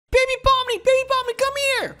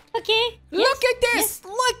Okay. Look at this.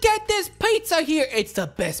 Look at this pizza here. It's the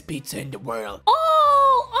best pizza in the world.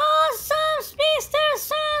 Oh, awesome, Mr.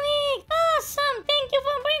 Sonic. Awesome. Thank you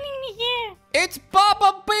for bringing me here. It's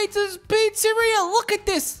Papa Pizza's Pizzeria. Look at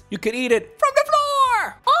this. You can eat it from the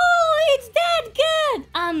floor. Oh, it's that good.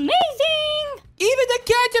 Amazing. Even the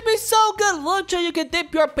ketchup is so good. Literally, you can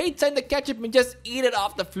dip your pizza in the ketchup and just eat it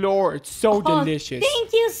off the floor. It's so delicious.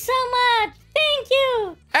 Thank you so much. Thank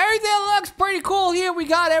you. Everything looks pretty cool here. We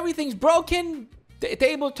got everything's broken. The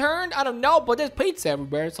table turned. I don't know, but there's pizza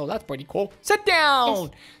everywhere, so that's pretty cool. Sit down. Yes.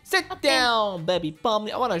 Sit down, baby bum.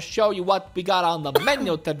 I want to show you what we got on the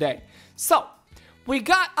menu today. So, we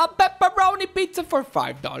got a pepperoni pizza for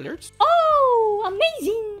 $5. Oh,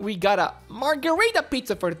 amazing. We got a margarita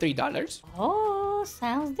pizza for $3. Oh,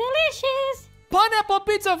 sounds delicious. Pineapple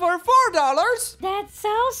pizza for $4. That's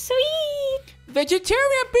so sweet.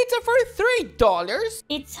 Vegetarian pizza for $3.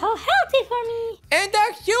 It's so healthy for me. And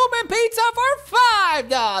a human pizza for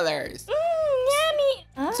 $5. Yummy.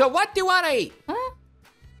 Huh? So what do you want to eat? Huh?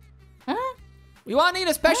 Huh? You want to eat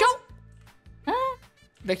a special? Huh?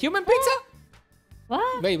 The human pizza?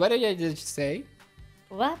 What? Wait, what did I just say?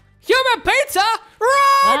 What? Human pizza? Run!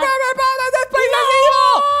 Huh? Run! This pizza's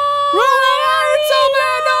evil! Run! It's so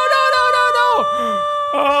bad! No!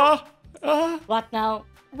 What now?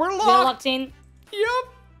 We're We're locked. locked in. Yep.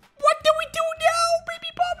 What do we do now,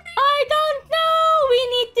 baby puppy? I don't know. We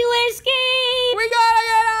need to escape. We gotta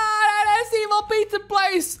get out of this evil pizza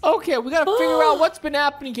place. Okay, we gotta figure out what's been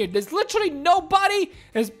happening here. There's literally nobody.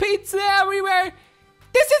 There's pizza everywhere.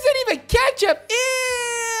 This isn't even ketchup. Ew.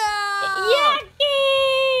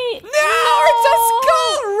 Yucky. No, it's a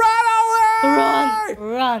skull. Run away.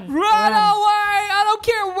 Run Away. I don't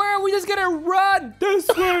care where. We just gotta run. This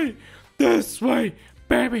way. This way.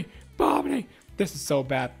 Baby, Bobby. This is so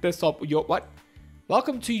bad. What?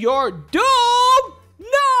 Welcome to your doom.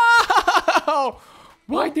 No.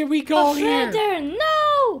 Why did we go here?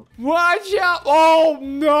 No. Watch out. Oh,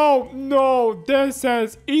 no. This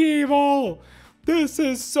is evil. This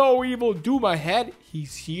is so evil. Doom ahead.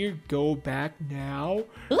 He's here. Go back now.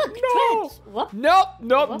 Look, No. traps. What?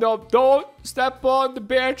 Nope. Don't step on the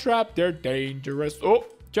bear trap. They're dangerous. Oh,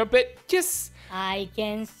 jump it. Yes. I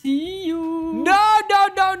can see you. No.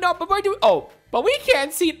 But where do we? Oh, but we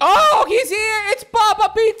can't see. Oh, he's here. It's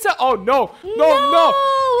Papa Pizza. Oh, no. What does he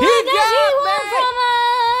want from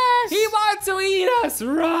us? He wants to eat us.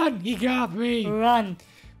 Run. He got me. Run.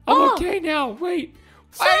 I'm okay now. Wait.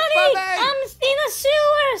 Sonic, Wait for me. I'm in a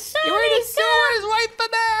sewer. Sonic, You're in the sewers. Wait for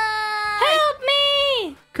me. help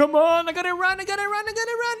me. Come on. I gotta run.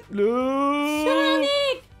 Look.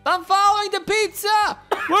 Sonic. I'm following the pizza.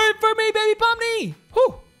 Wait for me, baby Pomni.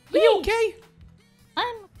 Whew. Are you okay?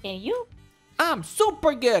 I'm okay. You? I'm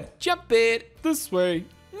super good. Jump it. This way.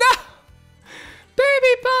 No.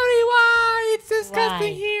 Baby Pomni, why? It's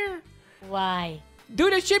disgusting here. Why? Do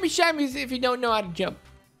the shimmy shammies if you don't know how to jump.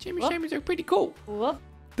 Shimmy shammies are pretty cool. Whoop.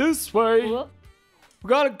 This way. Whoop. We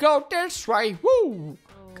gotta go this way. Woo.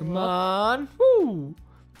 Come on. Woo.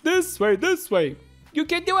 This way. You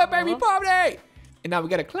can do it, baby Pomni. And now we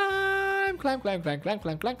gotta climb.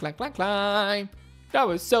 That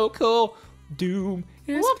was so cool. Doom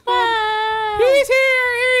is coming. He's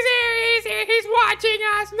here. He's watching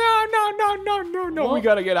us. No. We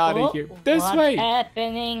gotta get out of here. This way. What's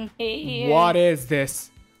happening here? What is this?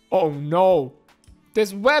 Oh no.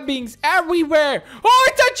 There's webbings everywhere. Oh,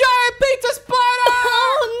 it's a giant pizza spider.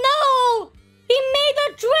 Oh no! He made a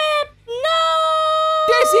trap. No!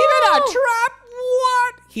 There's even a trap.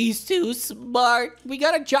 What? He's too smart. We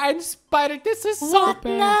got a giant spider. This is so What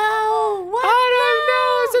bad. now? What I don't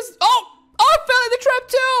know. This is... Oh, I fell in the trap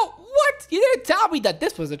too. What? You didn't tell me that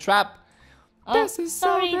this was a trap. This is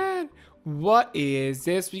sorry. so bad. What is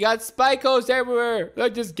this? We got spikos everywhere.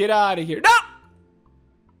 Let's just get out of here. No!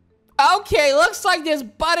 Okay, looks like there's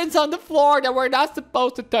buttons on the floor that we're not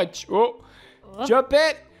supposed to touch. Oh, jump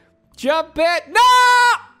it. No!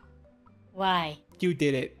 Why? You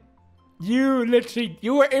did it. You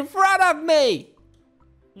were in front of me.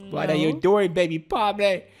 No. What are you doing, baby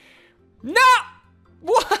Pomni? No!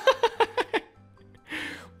 What?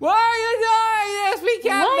 Why are you doing this? We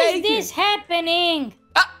can't Why make is this happening?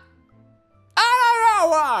 I don't know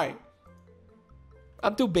why.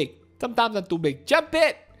 I'm too big. Sometimes I'm too big. Jump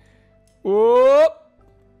it. Whoop.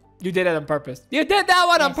 You did it on purpose. You did that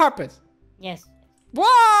one on purpose. Yes.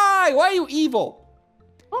 Why? Why are you evil?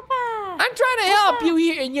 Papa. I'm trying to help you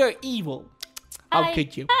here and you're evil. I'll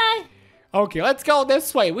kick you. Hi. Okay, let's go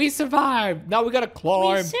this way. We survived. Now we gotta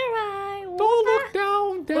climb. We survived. Don't look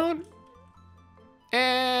down.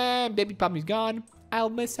 And baby Pommy's gone.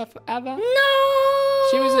 I'll miss her forever. No.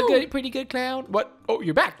 She was a pretty good clown. What? Oh,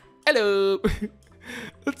 you're back. Hello.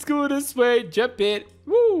 Let's go this way. Jump it.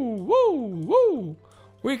 Woo, woo, woo.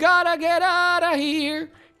 We gotta get out of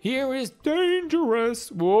here. Here is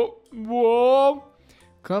dangerous. Whoa, whoa.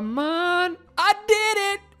 Come on. I did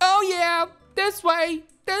it. Oh, yeah. This way.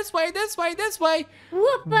 This way, this way, this way.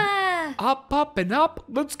 Whoopa. Up, up, and up.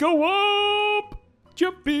 Let's go up.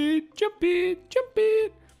 Jump it, jump it, jump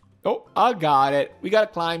it. Oh, I got it. We gotta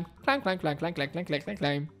climb. Climb, climb, climb, climb, climb, climb, climb, climb,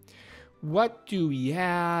 climb. What do we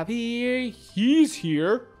have here? He's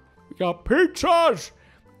here. We got pizzas.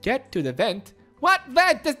 Get to the vent. What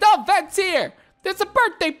vent? There's no vents here. There's a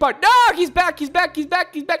birthday party. No, he's back. He's back. He's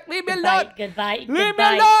back. He's back. Leave me alone. Goodbye. Leave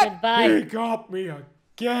Goodbye. me alone. Goodbye. He got me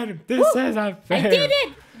again. This is unfair. I did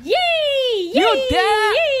it. Yay. You Yay, did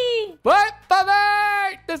it. Yay. What?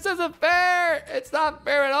 Bye-bye. This isn't fair. It's not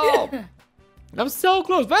fair at all. I'm so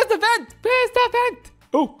close. Where's the vent? Where's the vent?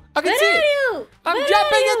 Oh, I can see it. You? I'm Where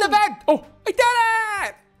jumping are in the you? vent. Oh, I did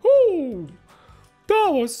it. Oh, that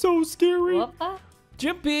was so scary. Whoopa.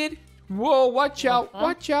 Jump in. Whoa, watch out. Whoopa.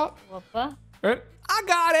 Watch out. Whoopa. And I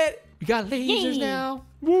got it. We got lasers Yay. now.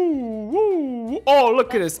 Woo, woo. Oh,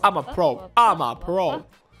 look at this. I'm a pro. I'm a pro.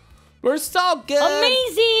 We're so good.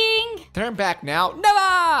 Amazing. Turn back now.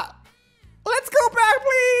 Never. Let's go back, please.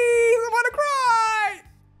 I want to cry.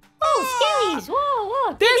 Oh, scaries. Whoa,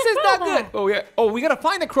 whoa. This Take is a not crowbar. good. Oh, yeah. Oh, we got to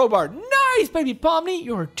find the crowbar. Nice, baby Pomni.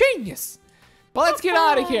 You're a genius. But let's get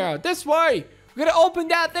out of here. This way. We're going to open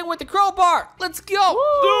that thing with the crowbar. Let's go.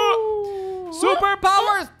 Woo.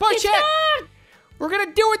 Superpowers. Push It's it. hard. We're going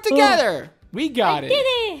to do it together. We got I it. did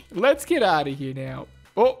it. Let's get out of here now.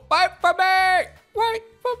 Oh, wait for me. Wait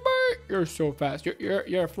for me. You're so fast.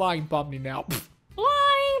 You're a flying Pomni now.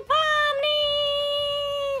 Flying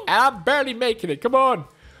Pomni. And I'm barely making it. Come on.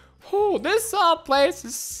 Oh, this place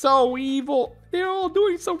is so evil. They're all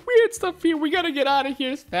doing some weird stuff here. We gotta get out of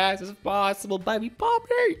here as fast as possible, baby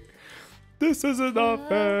Pomni. This isn't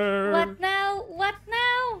fair. What now? What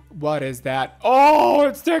now? What is that? Oh,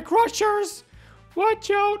 it's the Crushers. Watch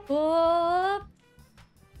out. Whoop.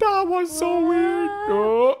 That was so What? weird.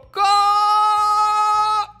 Oh, go!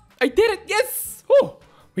 I did it. Yes. Oh,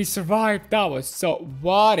 we survived. That was so.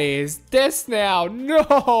 What is this now?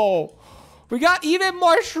 No. We got even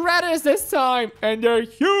more shredders this time. And they're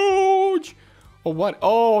huge. Oh, what?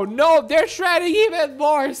 Oh, no. They're shredding even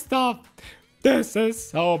more stuff. This is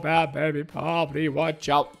so bad, baby Pomni. Watch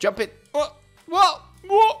out. Jump it. Whoa.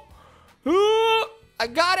 Whoa. Whoa. I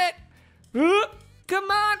got it. Come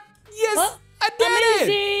on. Yes. Oh, I did it.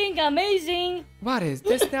 amazing. Amazing. What is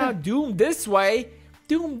this now? Doom this way.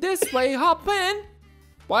 Doom this way. Hop in.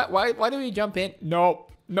 Why do we jump in? No.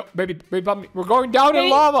 No, baby Pomni. We're going down in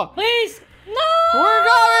lava. Please. No. We're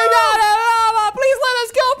going down in lava. Please let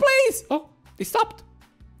us go, please. Oh, they stopped.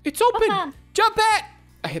 It's open. Papa. Jump it.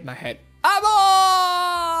 I hit my head. I'm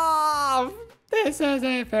off. This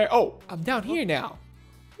isn't fair. Oh, I'm down here now.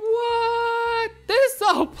 What? This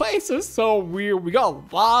whole place is so weird. We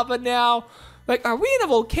got lava now. Like, are we in a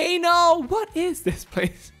volcano? What is this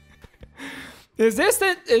place? Is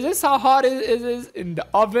this how hot it is in the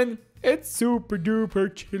oven? It's super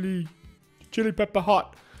duper chili. Chili pepper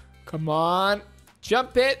hot. Come on.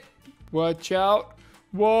 Jump it. Watch out.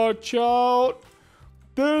 Watch out.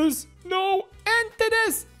 There's no end to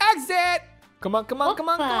this. Exit. Come on, come on, come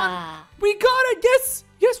on, come on. Hoppa. We got it. Yes.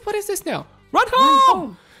 Yes, what is this now? Run Run home.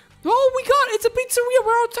 home. Oh, we got it. It's a pizzeria.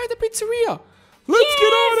 We're outside the pizzeria. Let's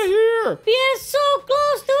get out of here. We are so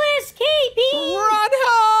close to escaping. Run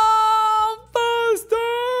home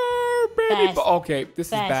faster, baby. Fast. Okay, this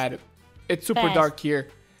is Fast. bad. It's super Fast. dark here.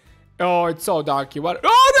 Oh, it's so dark here. What?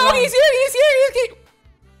 Oh, no, Run. he's here. He's here.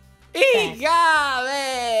 He Fast. got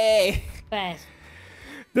me. Fast.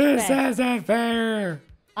 This Fast. isn't fair.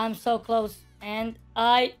 I'm so close, and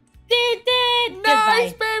I did it.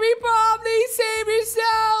 Nice, Goodbye. baby Pomni. Save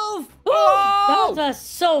yourself. Ooh, Oh. that was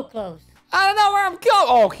so close. I don't know where I'm going.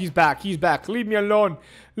 Oh, he's back. He's back. Leave me alone.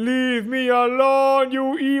 Leave me alone,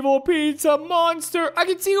 you evil pizza monster. I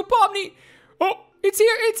can see you, Pomni. Oh, it's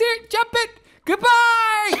here. It's here. Jump it.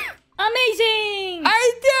 Goodbye. Amazing.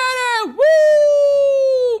 I did it.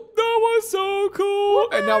 Woo. That was so cool.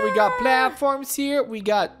 And now we got platforms here. We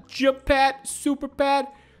got jump pad, super pad.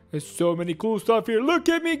 There's so many cool stuff here. Look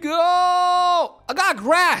at me go. I got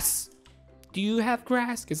grass. Do you have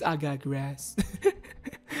grass? Because I got grass.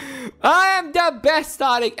 I am the best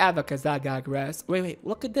Sonic ever because I got grass. Wait,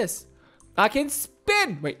 look at this. I can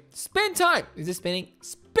spin. Wait, spin time. Is it spinning?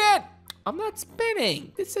 Spin. I'm not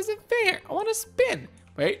spinning. This isn't fair. I want to spin.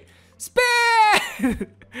 Wait, spin.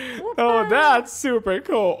 Oh, that's super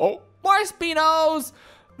cool. Oh, more spinos.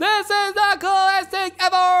 This is the coolest thing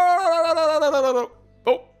ever.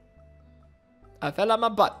 Oh, I fell on my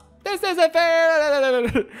butt. This isn't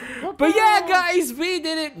fair. But yeah, guys, we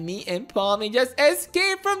did it. Me and Pomni just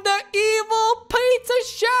escaped from the evil pizza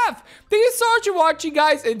chef. Thank you so much for watching,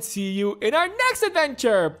 guys, and see you in our next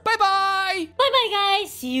adventure. Bye-bye. Bye-bye,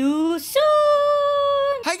 guys. See you soon.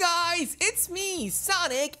 Hi, guys. It's me,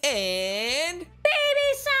 Sonic, and...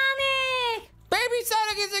 Baby Sonic. Baby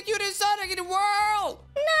Sonic is the cutest Sonic in the world.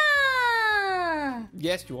 No.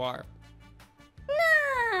 Yes, you are.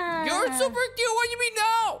 No. You're super cute. What do you mean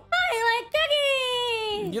no? I like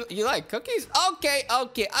cookies. You like cookies? Okay. I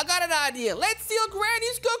got an idea. Let's steal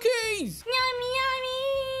Granny's cookies. Yummy,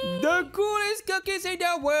 yummy. The coolest cookies in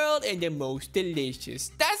the world and the most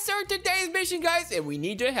delicious. That's our today's mission, guys, and we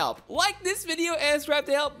need your help. Like this video and subscribe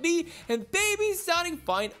to help me and Baby Sonic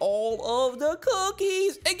find all of the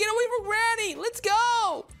cookies and get away from Granny. Let's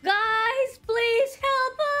go. Guys, please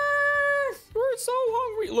help us. We're so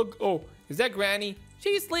hungry. Look, oh, is that Granny?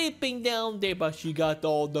 She's sleeping down there, but she got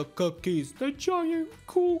all the cookies. The giant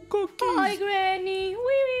cool cookies. Hi, Granny.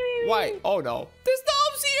 Wee. Why? Oh, no. The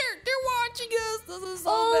snow's here. They're watching us. This is so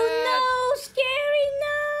bad. Oh, no. Scary,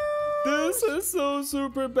 no. This is so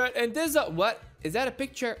super bad. And this is a, what? Is that a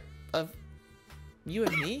picture of you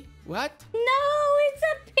and me? What? No, it's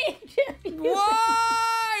a picture. of you.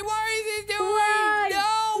 Why? Why is it doing? Why?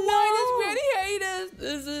 No, why does Granny hate us?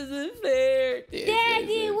 This isn't fair. This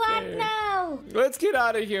Daddy, isn't what fair. now? Let's get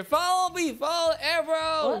out of here. Follow me. Follow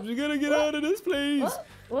arrows. What? We gotta get out of this place.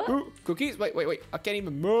 What? Ooh, cookies? Wait. I can't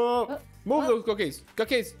even move. Move those cookies.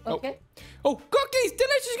 Cookies. Okay. Oh, cookies.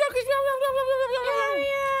 Delicious cookies.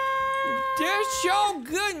 They're so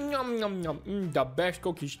good. Nom, nom, nom. The best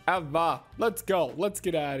cookies ever. Let's go. Let's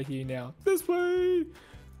get out of here now. This way.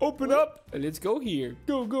 Open up. And let's go here.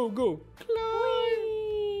 Go. Climb.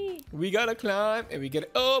 We gotta climb and we gotta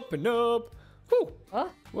open up. Whew.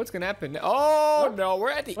 What's gonna happen? Oh, no.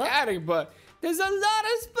 We're at the attic, but there's a lot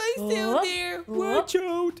of space down there. Watch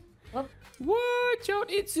out. Watch out.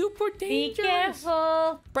 It's super dangerous. Be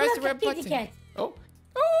careful. Press Look, the red a kitty button. cat. Oh,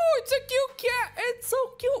 it's a cute cat. It's so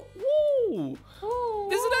cute. Whoa.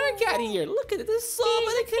 There's another cat here. Look at it. There's so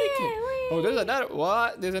many kitty cats. Oh, there's another.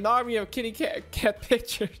 What? There's an army of kitty cat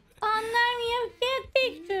pictures. An army of cat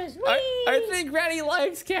pictures. I think Granny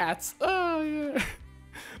likes cats. Oh, yeah.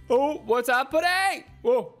 Oh, what's happening?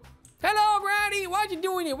 Whoa. Hello, Granny. What are you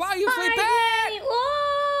doing here? Why are you sleeping? Granny.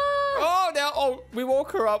 Oh, no. Oh, we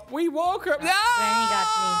woke her up. No. Granny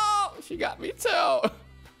got me. She got me too.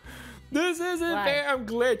 This isn't fair. I'm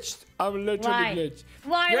glitched. I'm literally glitched.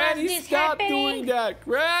 Why Granny, was this stop happening? doing that.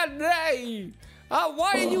 Granny.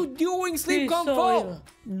 Why are you doing sleep kung fu?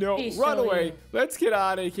 No, run away. Let's get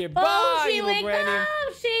out of here. Bye, she evil wake Granny. up.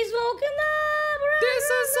 She's woken up. Run, This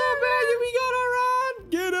run, is so run, bad. run. We gotta run.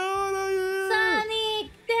 Get out of here.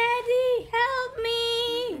 Sonic, Daddy, help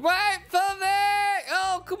me. Wait for me.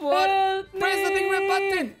 Oh, come on. Help Press the big red me.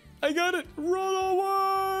 button. I got it. Run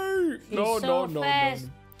away. She's so fast.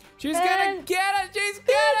 She's gonna get it. She's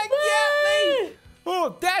gonna get me.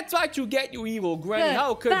 Oh, that's what you get, you evil Granny.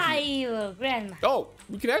 How could Bye, you? evil grandma. Oh,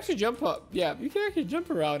 we can actually jump up. Yeah, you can actually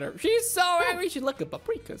jump around her. She's so angry. She look at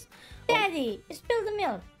paprikas. Daddy, spill the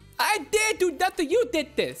milk. I did do nothing. You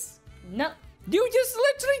did this. No. You just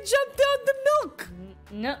literally jumped down the milk.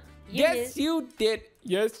 No. Yes, you did.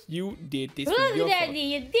 Yes, you did. This was Look, your Daddy, fault.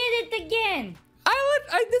 you did it again.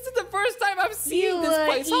 This is the first time I've seen this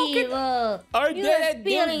place. How can evil. I You didn't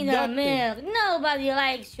were spilling do the nothing. milk. Nobody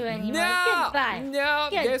likes you anymore. No, Goodbye. no,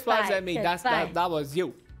 this wasn't me. That was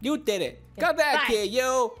you. You did it. Come back here,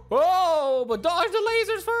 you. Oh, but dodge the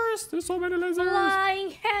lasers first. There's so many lasers.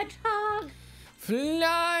 Flying hedgehog.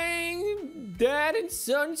 Flying Dad and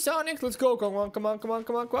Son Sonic. Let's go. Come on. No.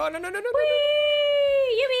 Whee!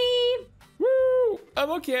 Yippee! Woo! I'm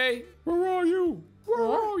okay. Where are you? Where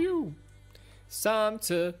are you? Time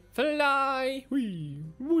to fly.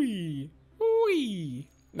 Wee.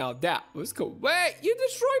 Now that was cool. Wait, you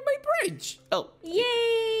destroyed my bridge. Oh. Yay!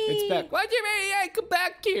 It's back. What do you mean? Hey, come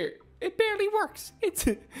back here. It barely works.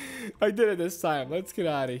 I did it this time. Let's get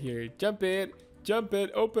out of here. Jump it.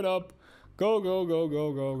 Open up. Go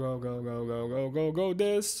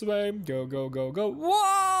this way. Go.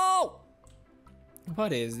 Whoa!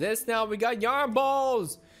 What is this now? We got yarn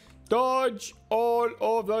balls. Dodge all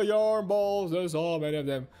of the yarn balls. There's so many of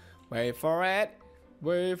them. Wait for it.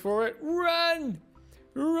 Run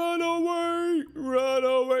away.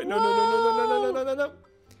 No.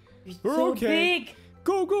 It's We're so okay. big.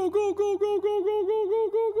 Go.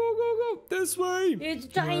 This way. It's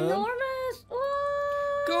ginormous.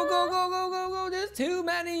 Go. There's too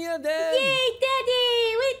many of them. Yay,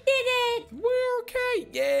 Daddy! We did it! We're okay.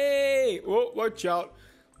 Yay. Oh, watch out.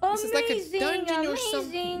 This is like a dungeon or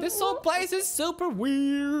something. This whole place is super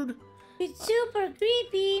weird. It's super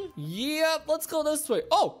creepy. Yep, let's go this way.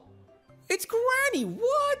 Oh, it's Granny.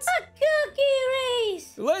 What? A cookie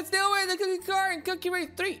race. Let's do it. The cookie car and cookie race.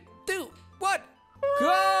 3, 2, 1.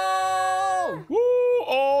 Go! Woo!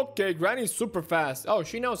 Okay, Granny's super fast. Oh,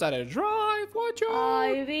 she knows how to drive. Watch out.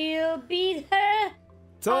 I will beat her.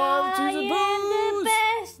 Time to the I am the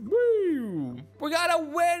best. Woo! We gotta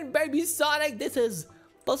win, baby Sonic. This is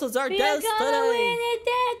our destiny. We're gonna win it,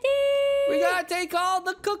 Daddy. We gotta take all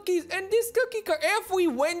the cookies in this cookie car. If we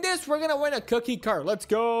win this, we're gonna win a cookie car. Let's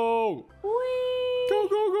go. Whee. Go,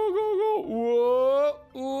 go, go, go, go. Whoa,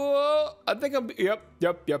 whoa. I think I'm, yep.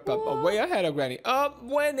 I'm way ahead of Granny. I'm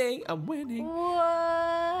winning.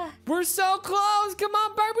 Whoa. We're so close. Come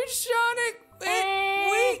on, baby Sonic.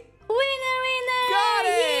 Hey. Winner. Got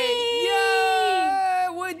it. Yay.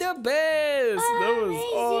 Yeah, we're the best. That was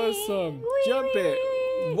awesome. Jump it.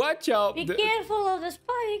 Watch out. Be careful of the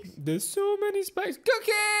spikes. There's so many spikes.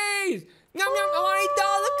 Cookies! Yum, yum, I want to eat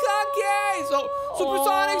all the cookies! Oh,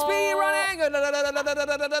 supersonic speed running!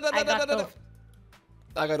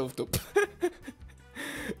 I got off too.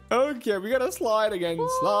 Okay, we gotta slide again.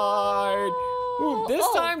 Slide. Ooh, this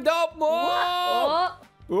time, don't move!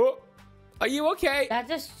 Oh. Are you okay?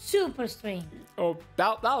 That's a super string. Oh,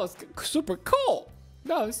 that was super cool.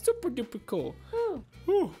 That was super duper cool.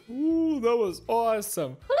 Ooh, that was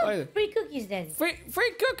awesome. Look, free cookies, Daddy.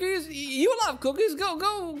 Free cookies. You love cookies. Go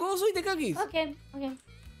sweet the cookies. Okay.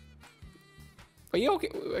 Are you okay?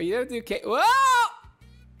 Are you okay? Whoa!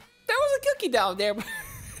 There was a cookie down there.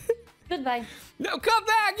 Goodbye. No, come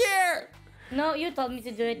back here. No, you told me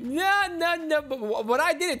to do it. No. But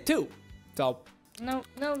I did it too. So. No.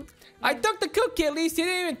 I took the cookie. At least you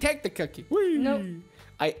didn't even take the cookie. Whee. No.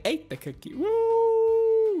 I ate the cookie.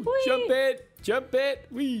 Woo! Whee. Jump it.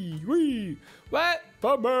 Wee. What?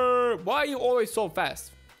 Bummer. Why are you always so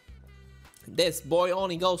fast? This boy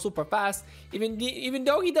only goes super fast, even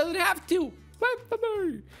though he doesn't have to. What?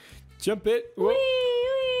 Bummer. Jump it. Wee.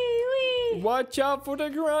 Watch out for the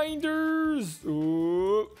grinders.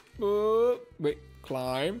 Wait,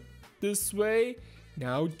 climb this way.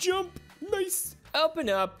 Now jump. Nice. Up and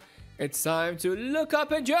up. It's time to look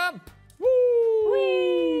up and jump. Woo!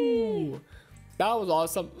 Whee! That was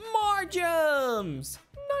awesome. More jumps.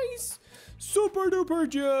 Nice. Super duper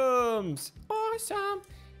jumps. Awesome.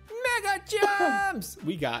 Mega jumps.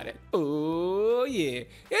 We got it. Oh, yeah.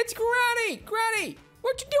 It's Granny.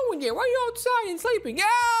 What you doing there? Why are you outside and sleeping?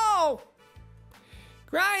 Ow!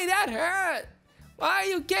 Granny, that hurt. Why are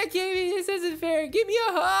you kicking me? This isn't fair. Give me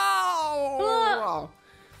a hug.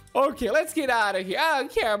 Okay, let's get out of here. I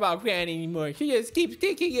don't care about Granny anymore. She just keeps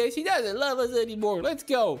kicking us. She doesn't love us anymore. Let's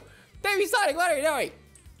go. Baby Sonic, what are you doing?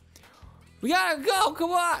 We gotta go.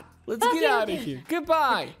 Come on. Let's get out of here.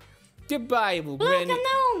 Goodbye. Goodbye, little Granny. Look, a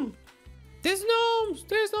gnome. There's gnomes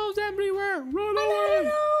everywhere. Run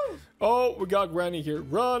away. Oh, we got Granny here.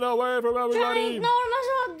 Run away from everybody. The giant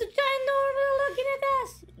gnomes are looking at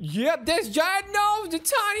us. Yep, there's giant gnomes, the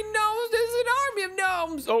tiny gnomes. There's an army of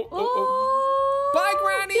gnomes. Oh. Bye,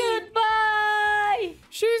 Granny. Goodbye.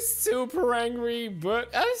 She's super angry, but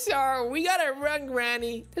I'm sorry. We gotta run,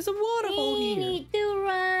 Granny. There's a waterhole here. We need to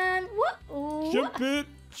run. What? Jump it.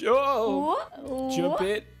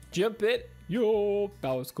 Jump it. Yo,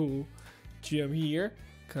 that was cool. Jump here.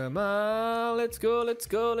 Come on. Let's go.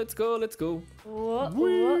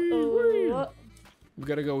 Wee. We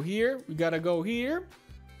gotta go here.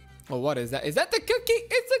 Oh, what is that? Is that the cookie?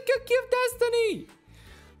 It's the cookie of destiny.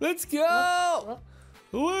 Let's go.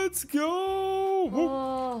 Let's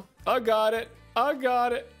go. I got it.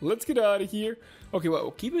 Let's get out of here. Okay,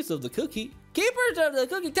 well, keepers of the cookie. Take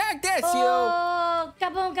this, you.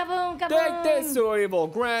 Kaboom. Take this, you evil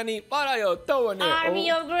Granny. What are you doing here?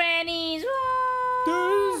 Army of grannies.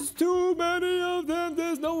 There's too many of them.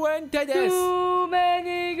 There's no end to this. Too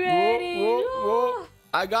many grannies. Whoa.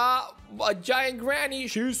 I got a giant Granny.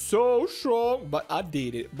 She's so strong, but I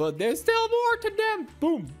did it. But there's still more to them.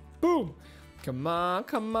 Boom. Come on.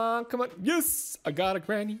 Yes, I got a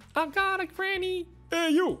Granny. Hey,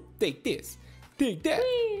 you. Take this.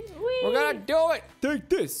 We're gonna do it. Take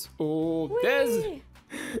this. Oh,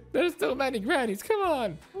 there's so many Grannies. Come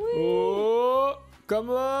on. Oh, come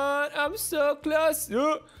on. I'm so close.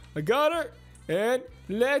 I got her. And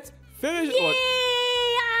let's finish. Yay,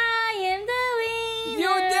 I am the winner.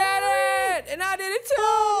 You did it. And I did it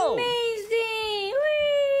too. Amazing.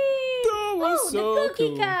 Whee. That was so the cookie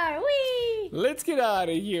cool. car. Whee. Let's get out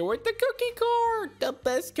of here with the cookie car. The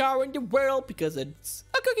best car in the world because it's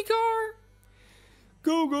a cookie car.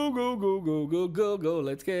 Go.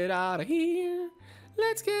 Let's get out of here.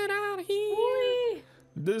 Whee.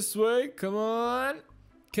 This way. Come on.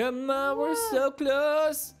 Come on. We're so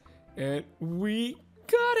close. And we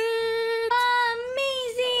got it.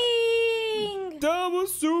 Amazing. That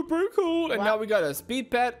was super cool. And now we got a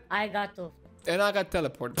speed pad. I got to. And I got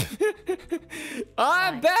teleported.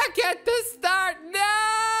 I'm back at the start.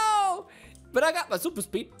 No. But I got my super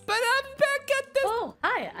speed. But I'm back at the... Oh,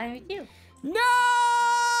 hi. I'm with you. No!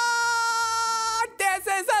 This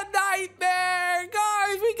is a nightmare!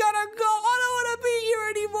 Guys, we gotta go! I don't wanna be here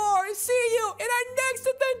anymore! See you in our next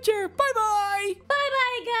adventure! Bye-bye!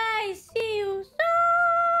 Bye-bye, guys. See you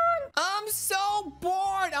soon. I'm so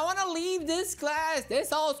bored! I wanna leave this class! This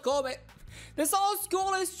whole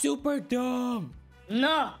school is super dumb!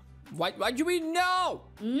 No. Why'd you mean no?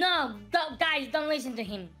 No, guys, don't listen to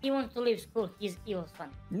him. He wants to leave school. He's evil son.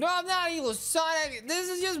 No, I'm not evil, Sonic! This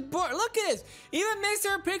is just boring! Look at this! Even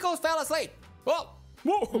Mr. Pickles fell asleep! Whoa!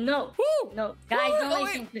 Whoa! No. Woo. No, guys, don't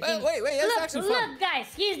listen to him. Wait, that's actually fun. Look, guys,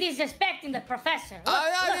 he's disrespecting the professor.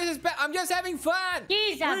 Look, I'm just having fun.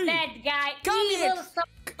 He's a bad guy. Come here.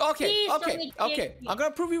 Okay. Only I'm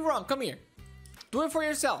gonna prove you wrong. Come here. Do it for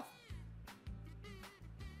yourself.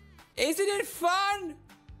 Isn't it fun?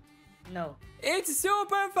 No. It's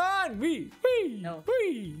super fun. No.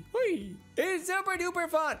 It's super duper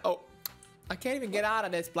fun. Oh, I can't even get out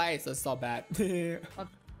of this place. It's so bad. Okay.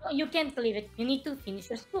 You can't leave it. You need to finish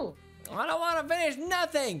your school. I don't want to finish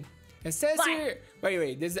nothing. It says Why? here.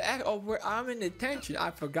 Wait. There's I'm in detention. I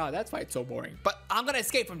forgot. That's why it's so boring. But I'm gonna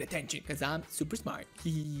escape from detention because I'm super smart.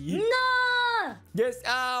 No. Yes.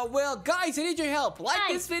 Well, guys, I need your help. Like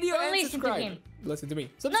Guys, this video don't and listen subscribe. to him. Listen to me.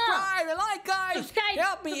 Subscribe and like, guys. Subscribe.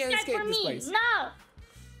 Help me Subscribe escape for this me. place. No.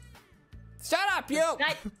 Shut up, you.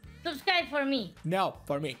 Subscribe for me. No,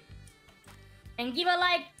 for me. And give a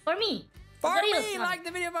like for me. For The real me, Sonic. like the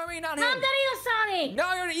video for me, not him. I'm the real Sonic.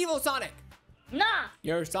 No, you're the evil Sonic. Nah.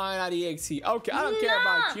 You're Sonic.Exe. Okay, I don't care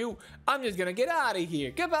about you. I'm just gonna get out of here.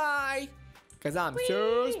 Goodbye. Because I'm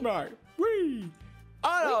so smart. Whee.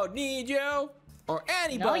 I don't need you or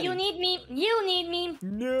anybody. No, you need me. You need me.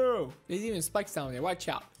 No. There's even spikes down there. Watch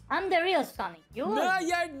out. I'm the real Sonic. No,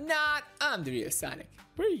 you're not. I'm the real Sonic.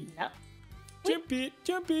 Whee. No.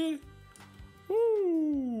 Jump it.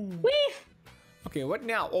 Woo. Whee. Okay, what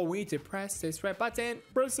now? Oh, we need to press this red button.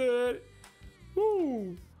 Press it.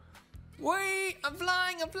 Woo. Wait, I'm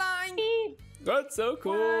flying. That's so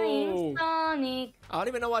cool. Flying Sonic. I don't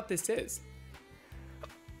even know what this is.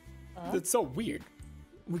 That's so weird.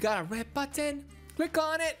 We got a red button. Click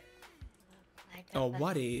on it. Oh,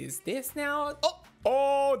 what is this now?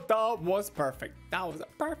 Oh, that was perfect. That was a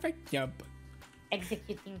perfect jump.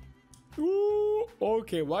 Executing. Ooh,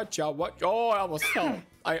 okay, watch out. Oh, I almost fell.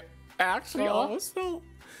 I actually almost fell.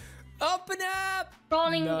 Open up.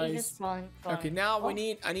 Crawling. Nice. Crawling. Okay, now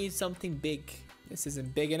I need something big. This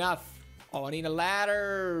isn't big enough. Oh, I need a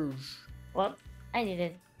ladder. Well, I did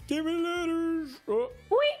it. Give me ladders. Oh.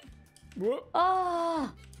 Whee. Whoa.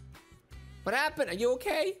 Oh, What happened? Are you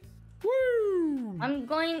okay? Woo! I'm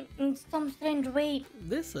going in some strange way.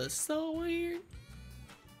 This is so weird.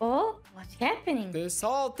 Oh, what's happening? This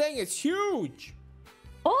whole thing is huge.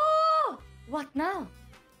 Oh, what now?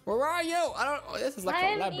 Where are you? I don't. Oh, this is like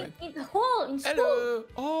a labyrinth. in the hall in school. Hello.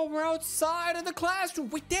 Oh, we're outside of the classroom.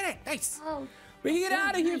 We did it. Nice. Oh, We can get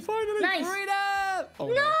out of here finally. Nice. Freedom. Oh,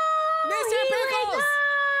 no, Mr. he Pickles. went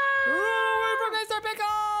Run away from Mr.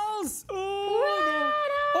 Pickles. Oh,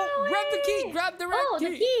 no. Oh, grab the key. Grab the red Oh, key.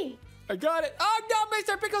 the key. I got it. Oh, no,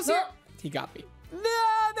 Mr. Pickles No. here. He got me. No,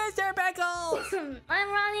 Mr. Pickles. I'm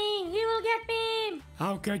running. He will get me.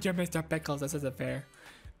 How could you, Mr. Pickles? This isn't fair.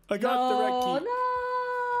 I got the red key.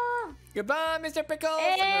 No. Goodbye, Mr. Pickles.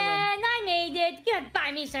 And I made it.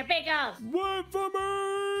 Goodbye, Mr. Pickles. Wait for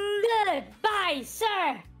me. Goodbye,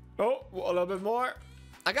 sir. Oh, a little bit more.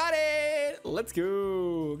 I got it. Let's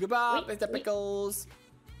go. Goodbye, Wait, Mr. wait. Pickles.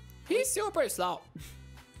 He's super slow.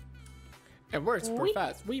 And we're super Wait.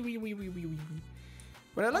 fast. Wee.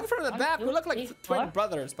 When I look from the back, we look like 3, twin 4.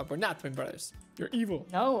 brothers, but we're not twin brothers. You're evil.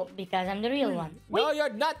 No, because I'm the real one. No,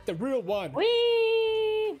 you're not the real one.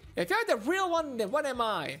 Whee! If you're the real one, then what am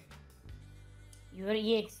I? You're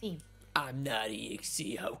EXE. I'm not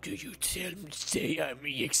EXE. How could you say I'm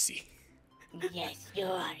EXE? Yes, you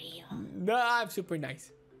are real. No, I'm super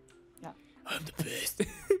nice. No. I'm the best.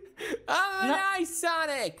 I'm a nice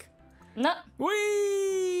Sonic. No.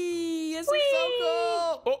 Whee! This is so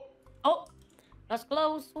Whee! cool. Oh, that's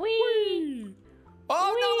close. Whee!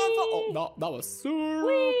 Oh, Whee! no. Oh, no, that was super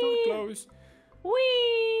Whee! close.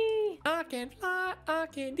 Whee! I can fly. I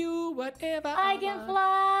can do whatever I can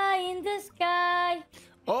fly in the sky.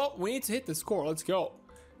 Oh, we need to hit the score. Let's go.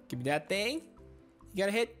 Give me that thing. You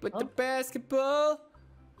gotta hit with the basketball.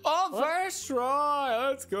 Oh, first try.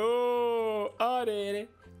 Let's go. I did it.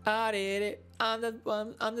 I did it. I'm the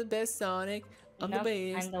one. I'm the best Sonic. I'm the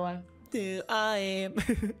best. I'm the one. Dude, I am.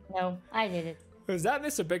 No, I did it. Is that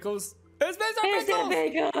Mr. Pickles? It's Mr. Pickles!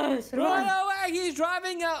 Pickles! Run away! He's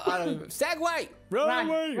driving a Segway! Run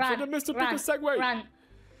away from the Mr. Pickles Segway! Run!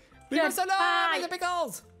 Leave us alone, Mr.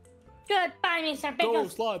 Pickles! Goodbye, Mr. Go,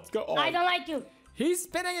 Pickles! Slots, go! Oh. I don't like you! He's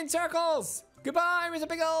spinning in circles! Goodbye, Mr.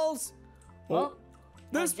 Pickles! Oh,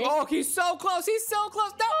 Oh, he's so close! He's so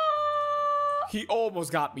close! No! He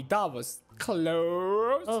almost got me. That was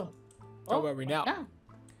close! Oh, where are we now? No.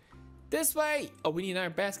 This way! Oh, we need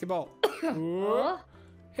another basketball. Oh.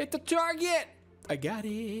 Hit the target! I got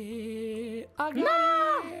it! I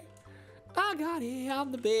got it! I got it! I'm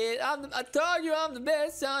the best! I told you I'm the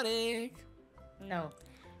best, Sonic! No.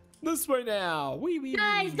 This way now! Wee.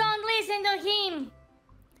 Guys, don't listen to him!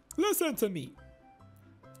 Listen to me!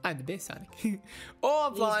 I'm the best, Sonic. Oh,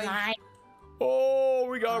 I'm He's flying! lying. Oh,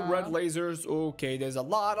 we got red lasers. Okay, there's a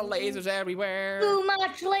lot of lasers everywhere. Too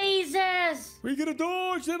much lasers! We gotta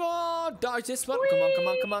dodge them all! Dodge this one! Whee!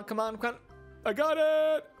 Come on! I got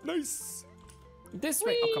it! Nice! This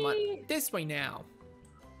way! Oh, come on! Whee! This way now!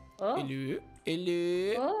 Oh.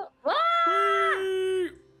 Hello! Oh. Ah!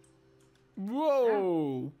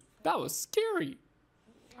 Whoa! That was scary!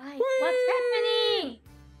 Why? What's happening?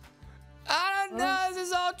 I don't know! This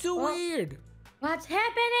is all too weird! What's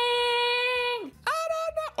happening? I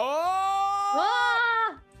don't know! Oh!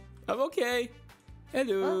 Ah! I'm okay!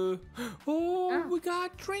 Hello! Oh, we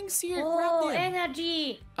got drinks here! Oh, Grab them!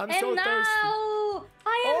 energy! I'm and so now thirsty.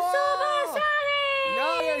 I am Super Sonic!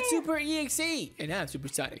 Now you're Super EXE! And I'm Super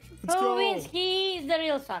Sonic. Let's Who go! is he? Is the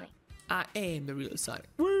real Sonic? I am the real Sonic.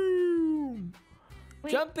 Woo!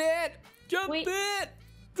 Wait. Jump it! Jump Wait. it!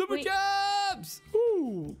 Super Wait. jumps!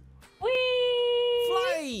 Ooh! Whee!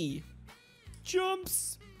 Fly!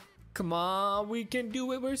 Jumps! Come on, we can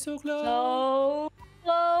do it. We're so close. So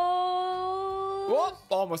close. Oh,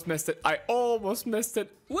 almost missed it. I almost missed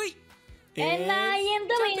it. Wait! And I am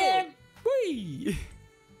the winner. Wait!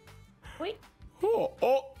 Wait.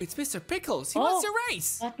 Oh, it's Mr. Pickles. He wants to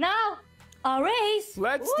race. But now, a race.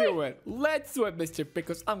 Let's do it. Let's do it, Mr.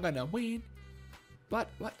 Pickles. I'm gonna win. What?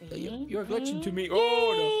 You're glitching to me.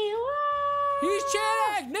 Oh, no. He's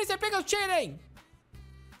cheating! Mr. Pickles cheating!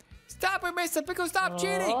 Stop it, Mr. Pickles. Stop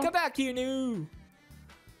cheating. Come back here, new.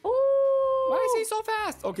 Why is he so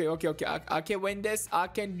fast? Okay. I can win this. I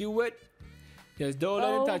can do it. Just don't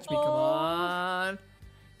let him touch me. Come on.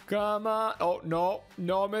 Come on. Oh, no.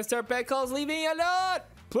 No, Mr. Pickles. Leave me alone.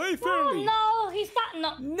 Play fairly. Oh, no, he's not.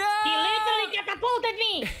 No. No. He literally catapulted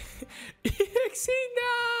me. EXE,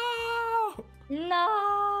 no. No.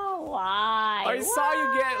 Why? I saw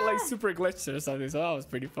you get like super glitched or something, so that was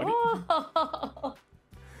pretty funny. Oh.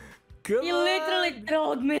 Come He on. literally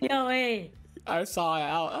threw me away. I saw it.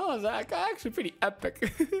 Oh, was actually pretty epic.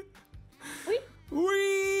 Wait.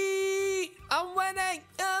 Wee! I'm winning!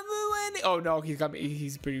 I'm winning! Oh no, he's got me.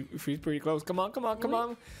 He's pretty close. Come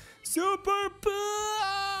on. Super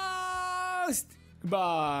boost!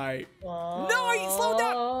 Bye. Oh. No, he slowed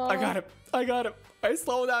down. I got him. I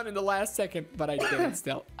slowed down in the last second, but I did it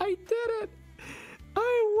still. I did it.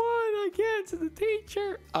 I won against the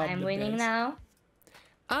teacher. I'm winning now.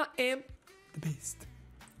 I am the best.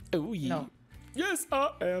 Oh yeah. No. Yes, I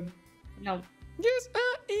am. No. Yes,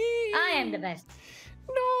 I am. I am the best.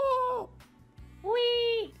 No.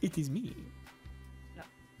 Wee. It is me. No.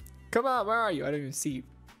 Come on, where are you? I don't even see you.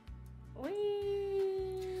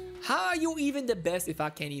 Wee. How are you even the best if I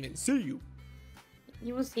can't even see you?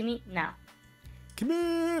 You will see me now. Come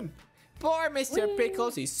on. Poor Mr. Whee!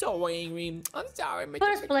 Pickles, he's so angry. I'm sorry, Mr.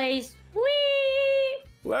 First Pickles. place. Wee.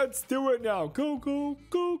 Let's do it now. Go. Oh.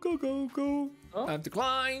 Time to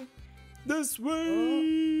climb. This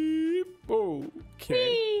way. Okay.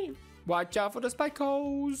 Wee. Watch out for the spike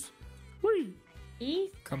holes. Wee.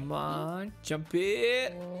 Easy. Come on. Jump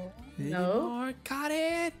it. Oh. Little No. more. Got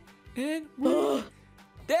it. And we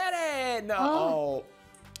did it. No. Oh.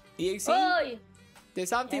 EXE. Oh. There's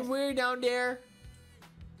something Yes. weird down there.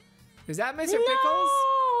 Is that Mr. No, Pickles?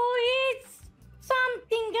 it's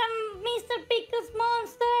something Mr. Pickles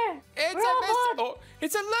monster.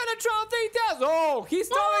 It's a Lenotron 3000. Oh, he's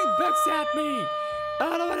throwing bricks at me.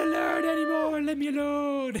 I don't want to learn anymore. Let me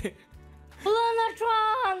alone.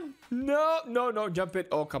 Planetron. No, jump it.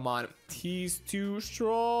 Oh, come on. He's too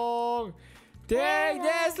strong. Take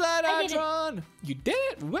this, Lenotron. You did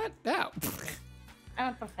it? What? Now.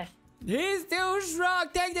 I'm a professional. He's too strong.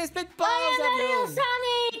 Take this spit balls I am of the real you.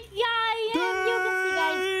 Sonic. I am. You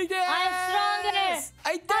can see, guys. I'm stronger. I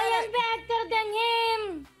am better than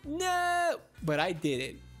him. No, but I did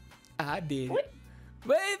it. I did it.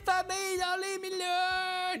 Wait for me, don't leave me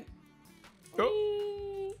alone.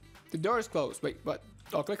 Oh, the door is closed. Wait, what?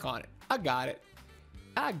 Oh, click on it. I got it.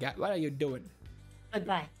 What are you doing?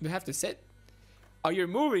 Goodbye. You have to sit. Oh, you're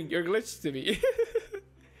moving. You're glitched to me.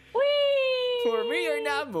 Whee! For me, you're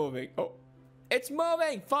not moving. Oh, it's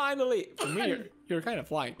moving. Finally. For me, you're kind of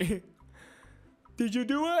flying. Did you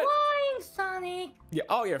do it? Flying, Sonic. Yeah.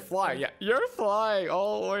 Oh, you're flying. Yeah, you're flying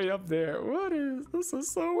all the way up there. What is this?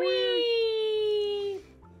 Is so weird. Whee!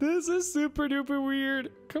 This is super duper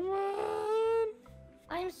weird. Come on.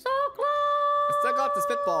 I'm so close. I still got the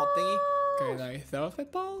spitball thingy. Can I throw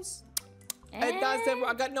spitballs? It doesn't work.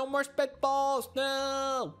 I got no more spitballs.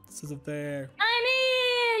 No. This isn't fair. I'm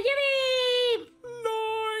here. Yippee!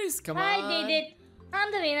 Nice. Come on. I did it.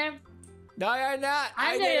 I'm the winner. No, you're not.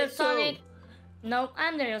 I'm the real Sonic. No,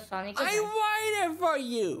 I'm the real Sonic. I waited for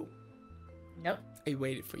you. Nope. I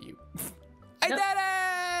waited for you. I Nope. did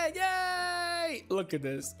it! Yay! Look at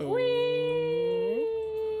this. Oh. Whee!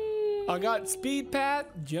 I got speed pad,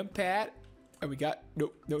 jump pad, and we got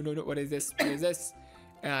no. What is this? What is this?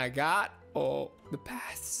 And I got the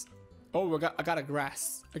paths. Oh, I got a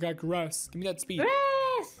grass. I got grass. Give me that speed.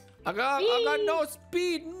 Grass. I got no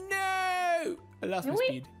speed. No, I lost my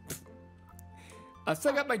speed. I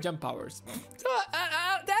still got my jump powers. So,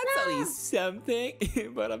 that's at least something.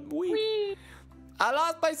 But I'm weak. Whee! I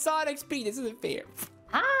lost my Sonic speed. This isn't fair.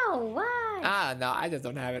 How? Why? No, I just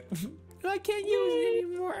don't have it. I can't use it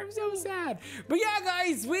anymore. I'm so sad. But yeah,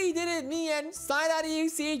 guys, we did it. Me and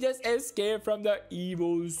Sonic.Exe just escaped from the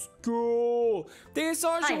evil school. Thank you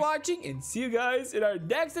so much for watching, and see you guys in our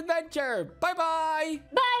next adventure. Bye-bye.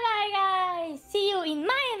 Bye-bye, guys. See you in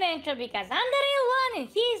my adventure because I'm the real one and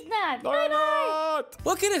he's not. Bye-bye.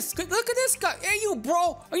 Look at this. Look at this guy. Hey, you,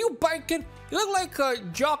 bro. Are you bacon? You look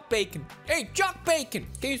like Jock Bacon. Hey, Jock Bacon.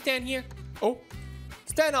 Can you stand here? Oh,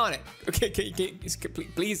 stand on it. Okay,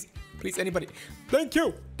 please. Please, anybody. Thank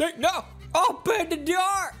you. No. Open the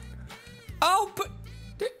door. Open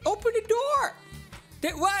the door.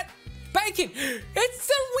 What? Bacon. It's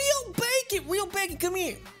a real bacon. Real bacon. Come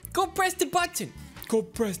here. Go press the button. Go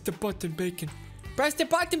press the button, Bacon. Press the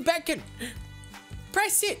button, Bacon.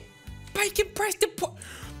 Press it. Bacon, press the button.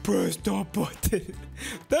 Press the button.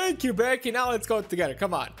 Thank you, Bacon. Now let's go together.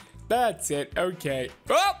 Come on. That's it. Okay.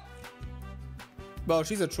 Oh. Well,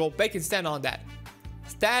 she's a troll. Bacon, stand on that.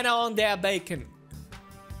 Stand on there, Bacon.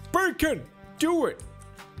 Bacon, do it.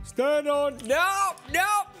 Stand on. No.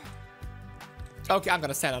 Okay, I'm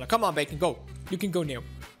gonna stand on it. Come on, Bacon, go. You can go now.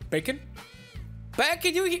 Bacon,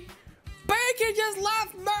 Bacon just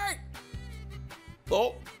left me.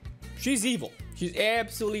 Oh, she's evil. She's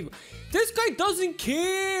absolutely evil. This guy doesn't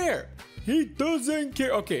care. He doesn't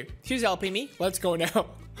care. Okay, she's helping me. Let's go now.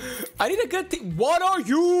 I need a good thing. What are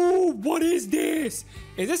you? What is this?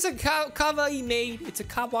 Is this a kawaii maid? It's a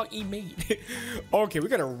kawaii maid. Okay, we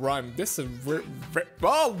gotta run. This is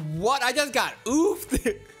oh, what? I just got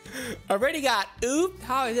oofed. Already got oofed.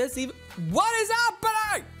 How is this even? What is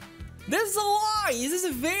happening? This is a lie. This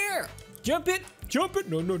isn't fair. Jump it.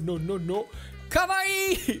 No.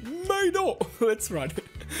 Kawaii maid. Let's run.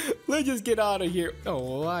 Let's just get out of here.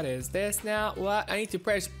 Oh, what is this now? What? I need to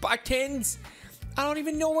press buttons. I don't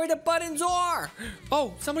even know where the buttons are.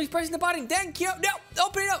 Oh, somebody's pressing the button. Thank you. No,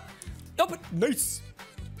 open it up. Open. Nice.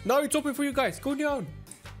 Now it's open for you guys. Go down.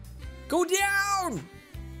 Go down.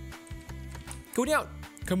 Go down.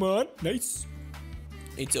 Come on. Nice.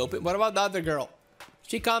 It's open. What about the other girl?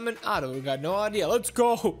 She coming? I don't got no idea. Let's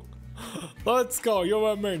go. Let's go. You're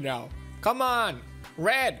with me now. Come on.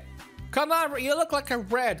 Red. Come on. You look like a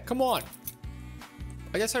red. Come on.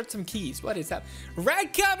 I just heard some keys. What is that?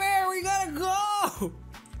 Red, come here. We gotta go.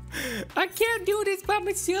 I can't do this by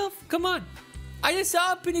myself. Come on. I just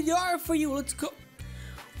opened the door for you. Let's go.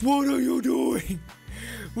 What are you doing?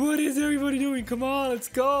 What is everybody doing? Come on. Let's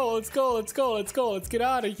go. Let's get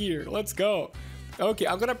out of here. Let's go. Okay,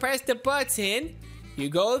 I'm gonna press the button. You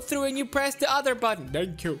go through and you press the other button.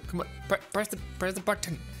 Thank you. Come on. Press the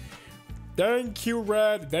button. Thank you,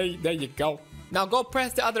 Red. There you go. Now go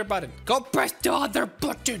press the other button. Go press the other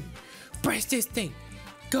button. Press this thing.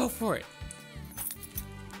 Go for it.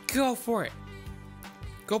 Go for it.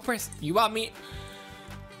 Go press. You want me?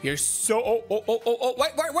 You're so. Oh.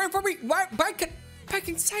 Wait for me.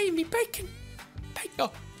 Bacon, save me. Bacon.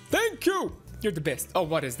 Oh, thank you. You're the best. Oh,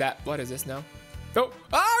 what is that? What is this now? Oh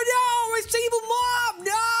no! It's evil mom.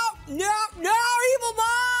 No, evil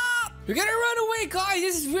mom. We gotta run away, guys.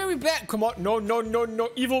 This is very bad. Come on. No.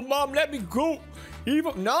 Evil mom, let me go.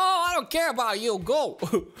 Evil. No, I don't care about you. Go.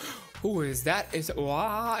 Who is that? Is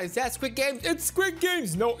that Squid Games? It's Squid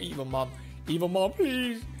Games. No, evil mom. Evil mom,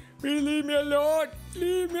 please. Leave me alone.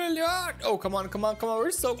 Leave me alone. Oh, come on, come on, come on.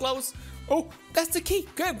 We're so close. Oh, that's the key.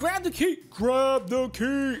 Grab the key. Grab the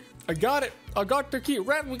key. I got it. I got the key.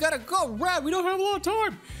 Red, we gotta go. Red, we don't have a lot of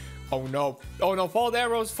time. Oh no. Oh no. Follow the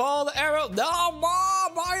arrows. Follow the arrow. No,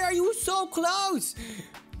 Mom. Why are you so close?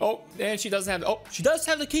 Oh, and she doesn't have. Oh, she does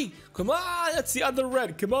have the key. Come on. That's the other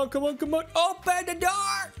red. Come on, come on, come on. Open the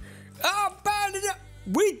door. Open the door.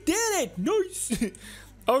 We did it. Nice.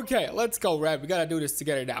 Okay, let's go, Red. We gotta do this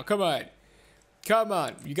together now. Come on. Come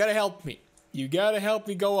on. You gotta help me. You gotta help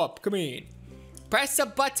me go up. Come in. Press a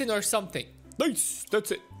button or something. Nice.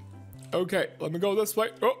 That's it. Okay, let me go this way.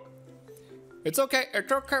 Oh. It's okay.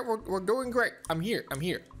 It's okay. We're doing great. I'm here. I'm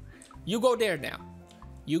here. You go there now.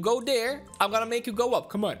 You go there. I'm gonna make you go up.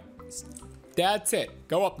 Come on. That's it.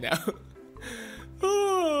 Go up now.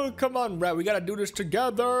 Oh, come on, Red. We gotta do this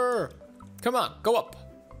together. Come on. Go up.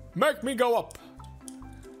 Make me go up.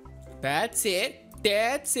 That's it.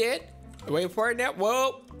 That's it. Wait for it now.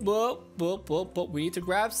 Whoa, whoa, whoa, whoa, whoa. We need to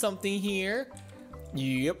grab something here.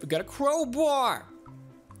 Yep, we got a crowbar.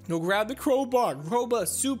 Go grab the crowbar. Crowbar,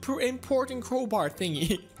 super important crowbar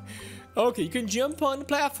thingy. Okay, you can jump on the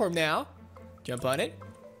platform now. Jump on it.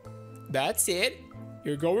 That's it.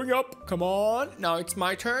 You're going up. Come on. Now it's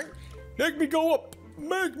my turn. Make me go up.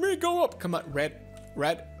 Make me go up. Come on, Red.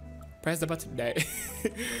 Red. Press the button. There.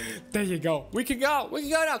 There you go. We can go. We can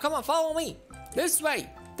go now. Come on, follow me. This way.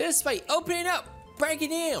 This way. Open it up. Break it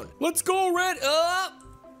down. Let's go, Red. Up.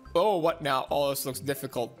 Oh, what now? Oh, this looks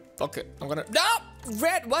difficult. Okay, I'm gonna. No!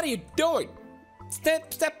 Red, what are you doing?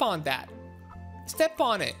 Step on that. Step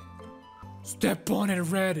on it. Step on it,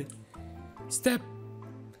 Red. Step.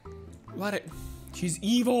 What? She's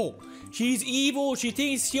evil. She's evil.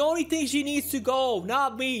 She only thinks she needs to go,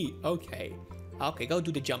 not me. Okay. Okay, go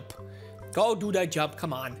do the jump. Go do the jump.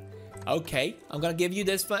 Come on. Okay, I'm gonna give you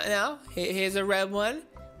this one now. Here's a red one.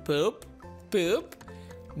 Poop. Poop.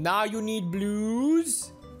 Now you need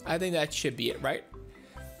blues. I think that should be it, right?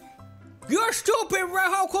 You're stupid, Red.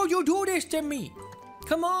 How could you do this to me?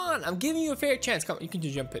 Come on. I'm giving you a fair chance. Come on. You can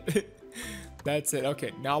just jump it. That's it.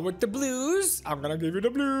 Okay, now with the blues. I'm gonna give you the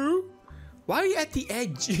blue. Why are you at the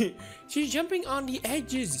edge? She's jumping on the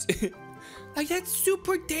edges. Like, that's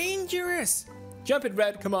super dangerous. Jump it,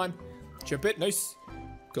 Red. Come on. Jump it. Nice.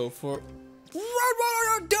 Go for it. Red, what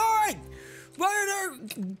are you doing? What are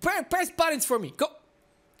you... Press buttons for me. Go.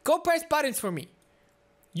 Go press buttons for me.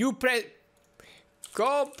 You press...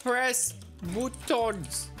 Go press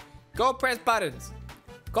buttons. Go press buttons.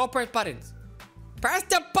 Go press buttons. Press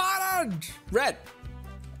the buttons. Red.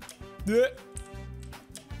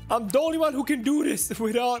 I'm the only one who can do this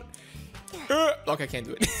without... Okay, I can't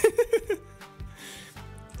do it.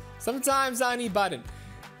 Sometimes I need button.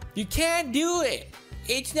 You can't do it.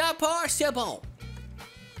 It's not possible.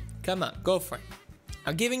 Come on, go for it.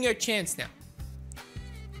 I'm giving you a chance now.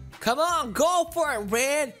 Come on, go for it,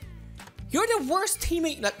 Red. You're the worst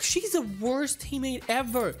teammate. Like, she's the worst teammate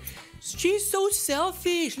ever. She's so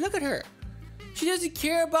selfish. Look at her. She doesn't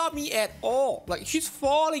care about me at all. Like, she's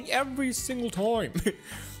falling every single time.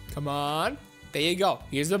 Come on. There you go.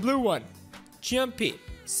 Here's the blue one. Jump it.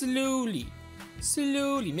 Slowly.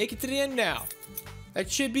 Slowly. Make it to the end now. That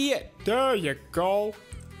should be it. There you go.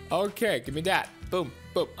 Okay, give me that. Boom,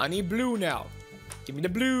 boom. I need blue now. Give me the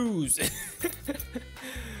blues.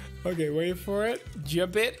 Okay, wait for it.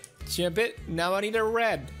 Jump it. Jump it. Now I need a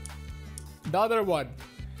red. The other one.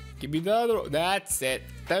 Give me the other one. That's it.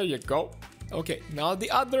 There you go. Okay, now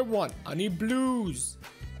the other one. I need blues.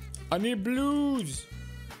 I need blues.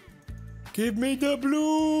 Give me the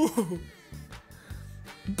blue. Blue.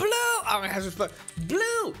 Oh, I have to spell.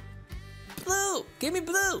 Blue. Blue. Give me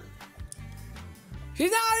blue.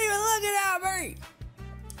 She's not even looking at me.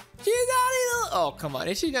 She's not even. Oh, come on.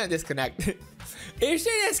 Is she gonna disconnect? Is she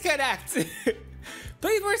disconnect?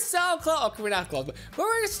 Please, we're so close. Okay, we're not close, but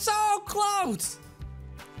we're so close.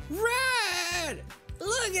 Red.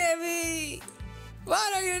 Look at me.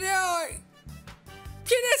 What are you doing?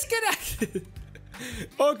 She disconnected.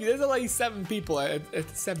 Okay, there's only 7 people at the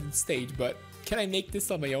 7th stage, but can I make this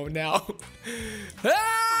on my own now?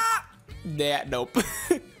 Ah! Yeah, nope.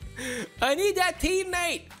 I need that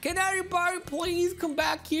teammate. Can everybody please come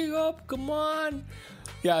back here up? Come on.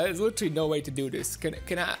 Yeah, there's literally no way to do this. Can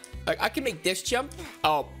I? Like, I can make this jump.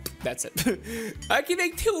 Oh, that's it. I can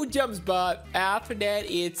make 2 jumps, but after that,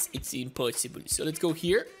 it's impossible. So let's go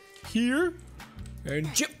here, here,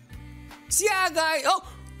 and jump. See ya, guys. Oh,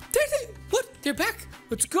 what? They're back.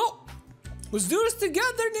 Let's go. Let's do this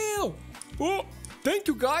together now. Oh, thank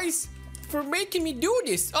you guys for making me do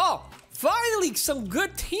this. Oh, finally, some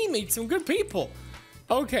good teammates, some good people.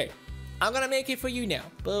 Okay, I'm gonna make it for you now.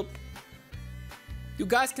 Boop. You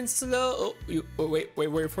guys can slow.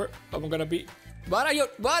 Wait for it. I'm gonna be. What are you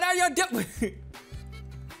doing?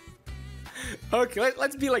 Okay,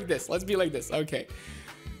 let's be like this. Let's be like this. Okay.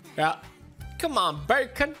 Yeah. Come on,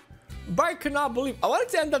 Bacon. Bacon, I believe. I wanted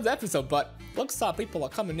to end up the episode, but looks like people are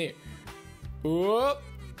coming in. Oh.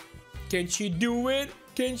 Can she do it?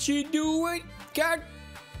 Can she do it? God.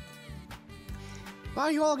 Why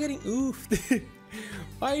are you all getting oofed?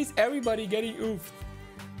 Why is everybody getting oofed?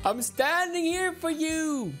 I'm standing here for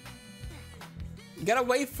you. You gotta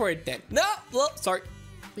wait for it then. No, well, sorry.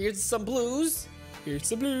 Here's some blues. Here's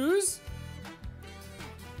some blues.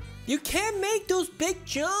 You can't make those big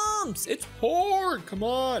jumps. It's hard. Come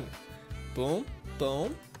on. Boom,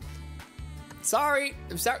 boom. Sorry.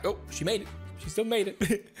 I'm sorry. Oh, she made it. She still made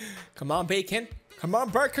it. Come on, Bacon. Come on,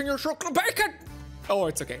 Bacon. You're so close. Bacon. Oh,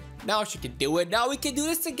 it's okay. Now she can do it. Now we can do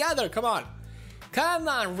this together. Come on. Come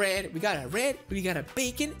on, Red. We got a Red. We got a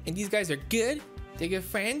Bacon. And these guys are good. They're good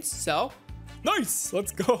friends. So, nice.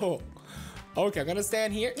 Let's go. Okay, I'm going to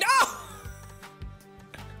stand here. No!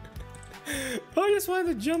 I just wanted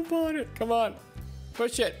to jump on it. Come on.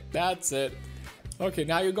 Push it. That's it. Okay,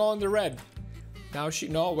 now you go on the Red. Now she,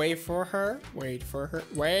 no, wait for her. Wait for her.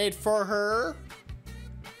 Wait for her.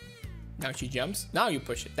 Now she jumps. Now you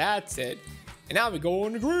push it. That's it. And now we go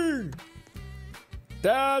on the green.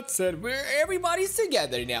 That's it. Everybody's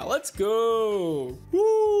together now. Let's go.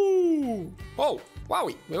 Woo. Oh,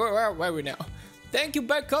 wowie. Where are we now? Thank you,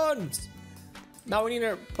 Bacons. Now we need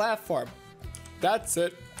a platform. That's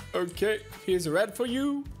it. Okay, here's a red for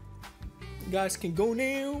you. You guys can go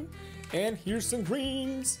now. And here's some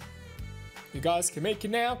greens. You guys can make it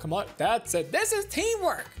now. Come on. That's it. This is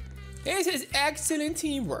teamwork. This is excellent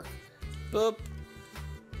teamwork. Boop.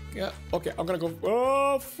 Yeah. Okay, I'm gonna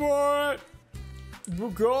go for it.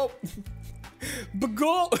 Go.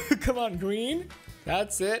 Go. Come on, green.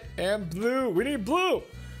 That's it. And blue. We need blue.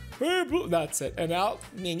 We need blue. That's it. And now,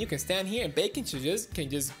 man, you can stand here and Bacon can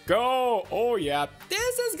just go. Oh yeah.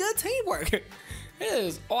 This is good teamwork. This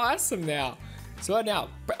is awesome now. So now,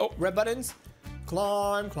 oh, red buttons.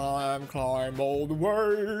 Climb, climb, climb all the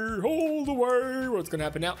way, all the way. What's gonna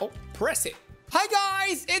happen now? Oh, press it. Hi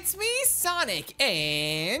guys, it's me, Sonic,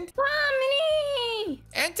 and Pomni!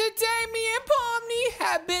 And today me and Pomni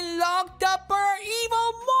have been locked up by our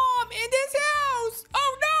evil mom in this house.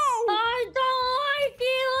 Oh no! I don't like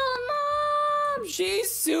you, Mom! She's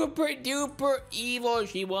super duper evil.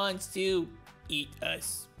 She wants to eat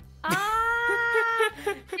us.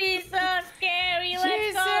 She's so scary.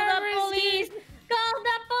 Let's call the police. Call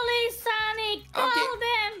the police, Sonic. Call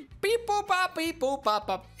them. Beep boop bop, beep boop bop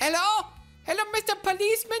bop. Hello? Hello, Mr.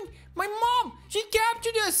 Policeman. My mom, she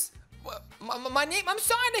captured us. My name, I'm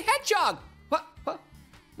Sonic the Hedgehog. What?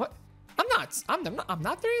 I'm not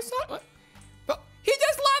there, Sonic. What? But he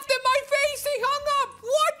just laughed in my face. He hung up.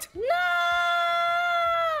 What? No!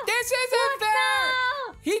 This isn't fair.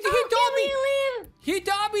 Now? He told me. He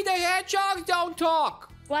told me the hedgehogs don't talk.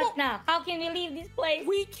 What now? How can we leave this place?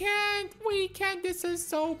 We can't. This is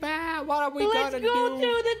so bad. What are we gonna do? Let's go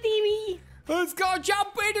through the TV. Let's go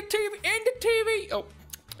jump in the TV. Oh,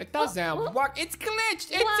 it doesn't work. It's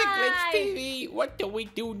glitched. It's a glitched TV. What do we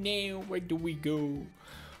do now? Where do we go?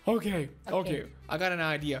 Okay. I got an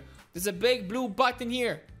idea. There's a big blue button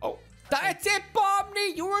here. Oh, that's it,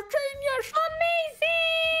 Pomni. You were a genius.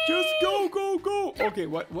 Amazing. Just go. Okay,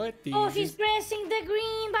 what? Oh, she's pressing the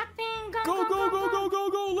green button.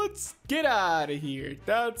 Go. Let's get out of here.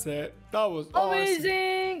 That's it. That was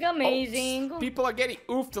awesome. Amazing. Oh, people are getting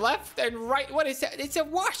oofed left and right. What is that? It's a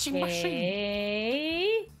washing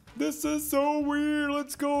machine. This is so weird.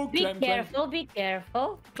 Let's go. Be careful.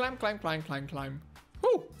 Climb.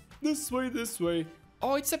 Oh, this way.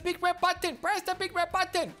 Oh, it's a big red button. Press the big red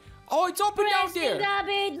button. Oh, it's open down there. Press the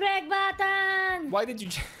big red button. Why did you...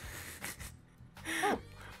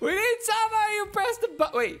 We need somebody who press the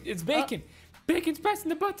button. Wait, it's Bacon. Bacon's pressing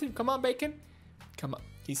the button. Come on, Bacon. Come on.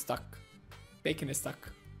 He's stuck. Bacon is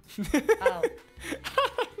stuck. Oh.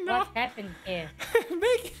 No. What happened here?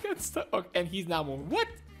 Bacon got stuck. Okay, and he's not moving. What?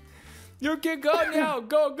 You can go now.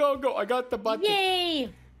 Go. I got the button. Yay.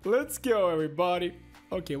 Let's go, everybody.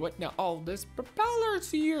 Okay, what now? Oh, there's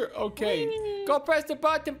propellers here. Okay. Whee. Go press the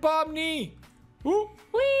button, Pomni. Ooh.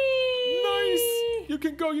 Whee. Nice. You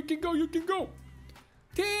can go.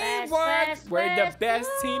 Teamwork. We're the best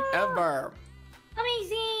team ever.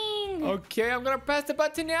 Amazing. Okay, I'm gonna press the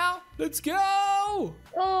button now. Let's go.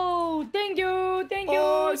 Oh, thank you.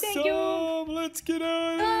 Awesome. Let's get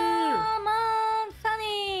out of here. Come on,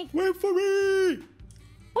 Sonic. Wait for me.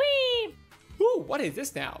 Whee. Ooh, what is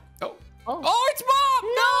this now? Oh, it's Mom.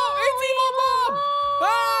 No, it's evil Mom.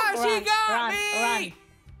 She got me. Run.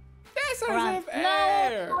 This isn't fair. No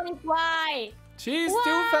She's Why?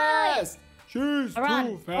 too fast. She's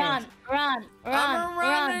too fast. Run. I'm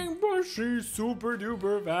running, but she's super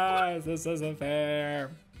duper fast. This isn't fair.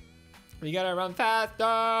 We gotta run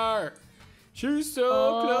faster. She's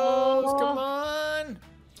so close. Come on.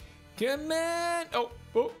 Come on.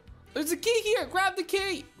 Oh. There's a key here. Grab the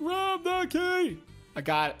key. Grab the key. I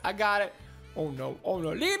got it. Oh no.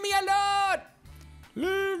 Leave me alone.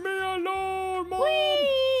 Leave me alone, Mom. Whee!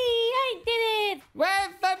 I did it.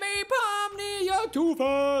 Wait for me, Pomni. You're too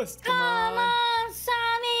fast. Come on,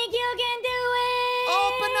 Sonic. You can do it.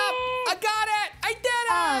 Open up. I got it. I did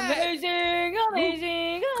it.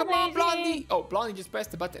 Amazing. Come on, Blondie. Oh, Blondie just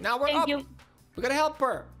pressed the button. Now we're up. Thank you. We gotta help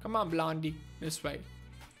her. Come on, Blondie. This way.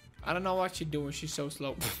 I don't know what she's doing. She's so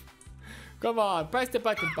slow. Come on, press the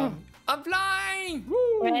button, Pomni. I'm flying.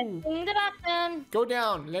 Woo. Pressing the button. Go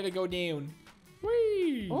down. Let it go down.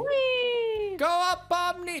 Whee. Whee! Go up,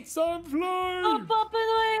 Pomni. I'm flying. Up and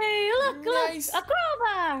away! Look! Nice. A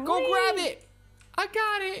crowbar! Go Whee! grab it. I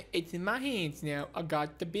got it. It's in my hands now. I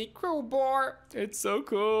got the big crowbar. It's so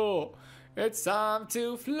cool. It's time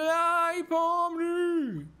to fly,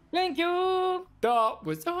 Pomni. Thank you! That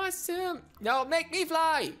was awesome. Now make me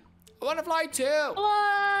fly. I want to fly too.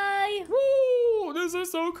 Fly! Woo! This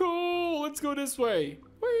is so cool. Let's go this way.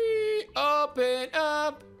 Whee! Up and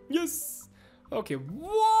up. Yes. Okay.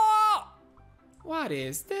 Whoa! What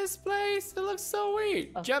is this place? It looks so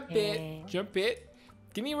weird. Okay. Jump it.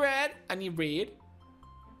 Give me red. I need red.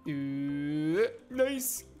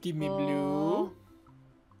 Nice. Give me blue.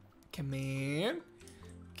 Come in.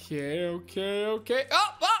 Okay.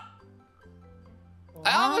 Oh!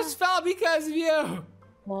 I almost fell because of you.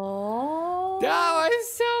 Oh! That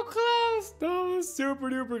was so close. That was super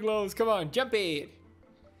duper close. Come on, jump it.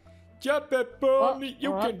 Jump it, Pomni.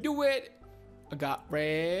 You can do it. I got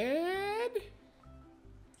red.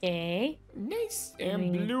 Okay. Nice.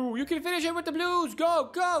 And blue. You can finish it with the blues. Go.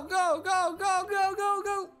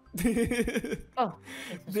 Oh.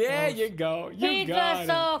 There you go. You got it.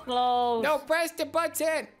 So close. Now press the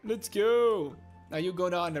button. Let's go. Now you go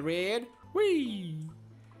down the red. Whee.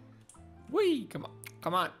 Come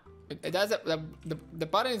on. It does it. The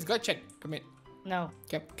button is glitching. Come in. No.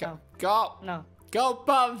 Go. No. Go,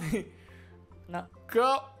 Pomni. No.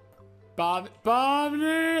 Go.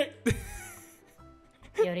 Pomni.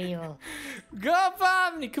 You're evil. Go,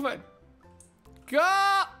 Pomni. Come on.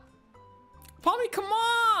 Go. Pomni, come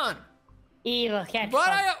on. Evil hedgehog. What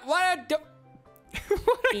are you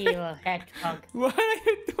Evil hedgehog. What are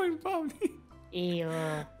you doing, Pomni?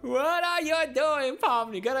 Evil. What are you doing,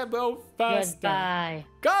 Pomni? Gotta go faster. Goodbye.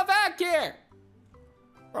 Go back here.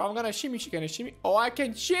 Or I'm gonna shimmy. Oh, I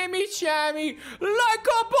can shimmy like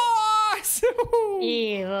a boss.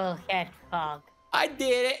 Evil hedgehog. I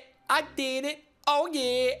did it. Oh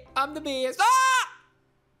yeah, I'm the best. Ah!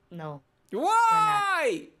 No.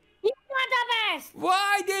 Why? You're not the best.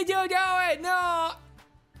 Why did you do it? No.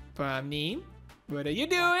 Pomni, what are you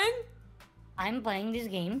doing? I'm playing this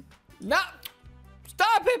game. No.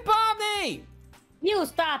 Stop it, Pomni. You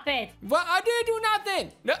stop it. Well, I didn't do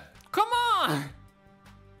nothing. No, come on.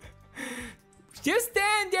 Just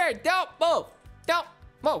stand there. Don't move. Come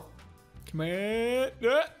on.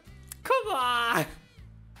 Come on.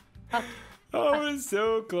 Oh, it's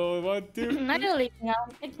so close. 1, 2. I'm not leaving now.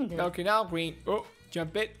 I can do it. Okay, now green. Oh,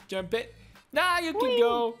 jump it. Now you can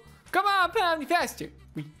go. Come on, Pomni, faster.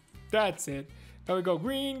 That's it. Now we go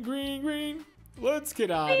green. Let's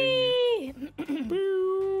get out of here.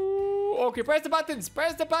 Boo. Okay, press the buttons.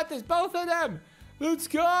 Both of them. Let's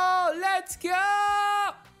go.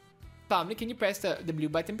 Pomni, can you press the blue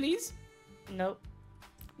button, please? Nope.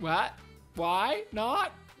 What? Why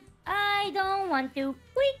not? I don't want to.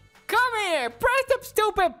 Wait. Come here. Press the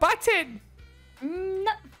stupid button.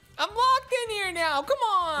 No. I'm locked in here now. Come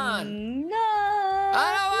on. No.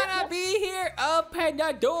 I don't want to be here. Open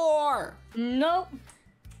the door. Nope.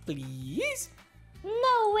 Please.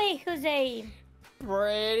 No way, Jose.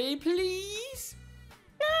 Pretty, please.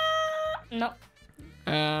 No.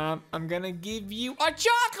 I'm gonna give you a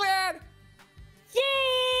chocolate.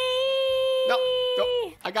 Yay! No,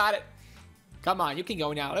 I got it. Come on, you can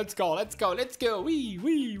go now. Let's go. Wee.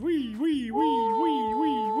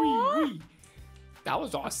 That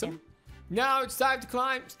was awesome. Now it's time to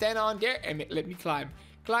climb. Stand on there and let me climb.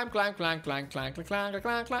 Climb.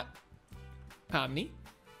 Pomni,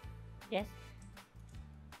 Yes.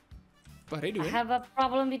 what are you I doing? have a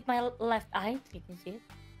problem with my left eye. You can see it.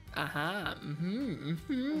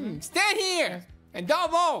 Stand here Yes. and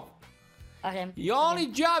don't move. Okay. Your only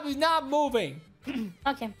job is not moving.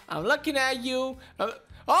 Okay. I'm looking at you. Oh,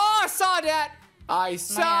 I saw that. eye.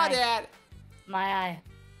 My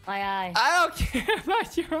my eye. I don't care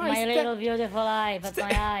about your eye. My little beautiful eye, but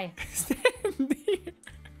my eye. Stand here.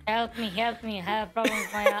 Help me. I have a problem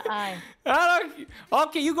with my eye.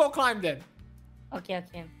 Okay, you go climb then. Okay.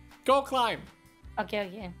 Go climb.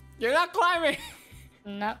 Okay. You're not climbing.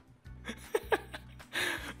 No.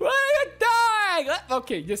 What are you doing?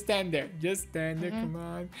 Okay, just stand there. Just stand there. Come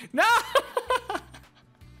on. No!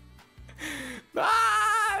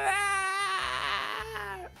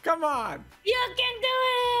 Come on. You can do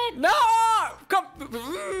it! No! Come.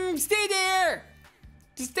 Stay there.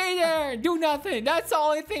 Just stay there. Do nothing. That's the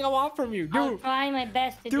only thing I want from you. I'll try my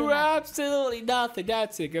best to do Do that. absolutely nothing.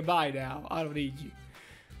 That's it. Goodbye now. I don't need you.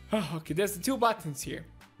 Oh, okay, there's the 2 buttons here.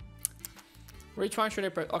 Which one should I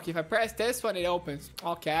press? Okay, if I press this one, it opens.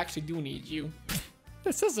 Okay, I actually do need you.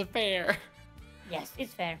 This isn't fair. Yes,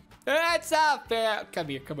 it's fair. That's not fair. Come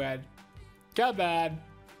here, come on. Come on.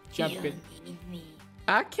 Jump in. You need me.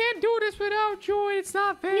 I can't do this without you. It's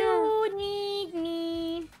not fair. You need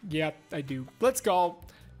me. Yep, I do. Let's go.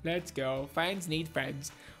 Let's go. Friends need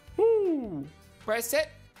friends. Ooh. Press it.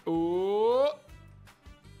 Ooh.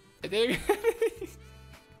 There. It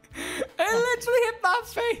literally hit my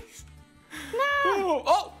face. No.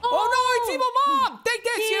 Oh no, it's Evil Mom. Take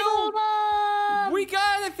this, Evil Mom. We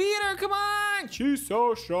gotta defeat her. Come on. She's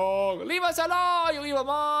so strong. Leave us alone, you Evil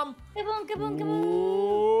Mom. Come on.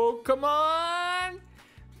 Oh, come on.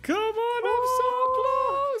 Come on, I'm so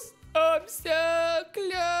close.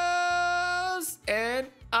 And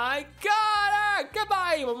I got her.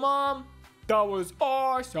 Goodbye, Evil Mom. That was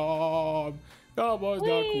awesome. That was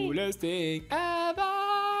the coolest thing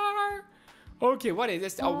ever. Okay, what is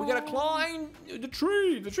this? Oh, we gotta climb the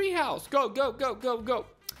tree house. Go.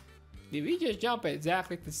 Did we just jump at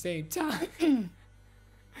exactly the same time?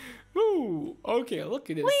 Ooh, okay, look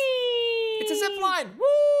at this. Whee! It's a zip line. Woo!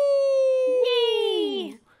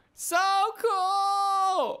 Yay! So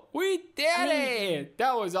cool! We did it!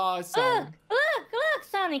 That was awesome. Look,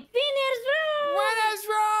 Sonic. Winner's row! Winners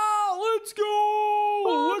roll! Let's go!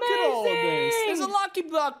 Look at all of this. There's a lucky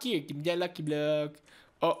block here. Give me that lucky block.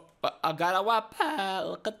 Oh, I got a wapa.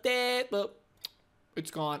 Look at that. Oh,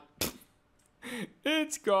 it's gone.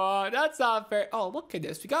 It's gone. That's not fair. Oh, look at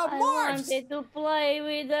this. We got I Mars. wanted to play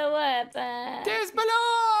with the weapon. There's balloons.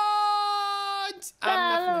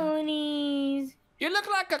 Balloonies. You look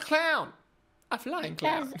like a clown. A flying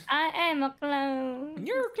clown. Yes, I am a clown.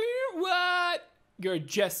 You're a clown? What? You're a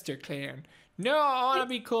jester clown. No, I want to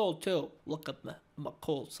be cool too. Look at me. I'm a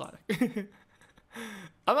cool Sonic.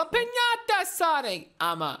 I'm a piñata Sonic.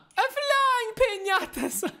 I'm a flying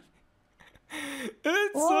piñata Sonic.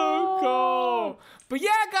 It's so cool. But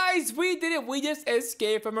yeah, guys, we did it. We just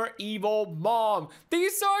escaped from our evil mom. Thank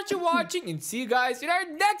you so much for watching, and see you guys in our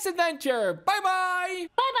next adventure. Bye-bye.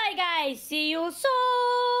 Bye-bye, guys. See you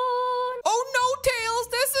soon. Oh, no, Tails.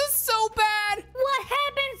 This is so bad. What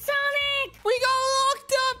happened, Sonic? We got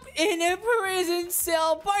locked up in a prison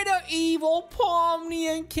cell by the evil Pomni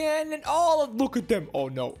and Ken and all of... Look at them. Oh,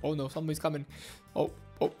 no. Somebody's coming. Oh,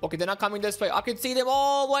 okay. They're not coming this way. I can see them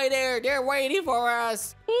all the way there. They're waiting for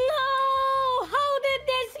us. No! How did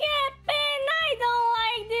this happen? I don't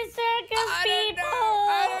like this circus people.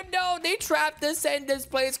 I don't know. They trapped us in this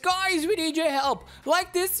place. Guys, we need your help.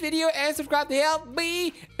 Like this video and subscribe to help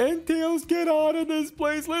me and Tails get out of this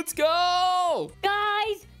place. Let's go.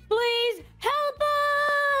 Guys, please help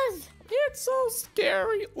us. It's so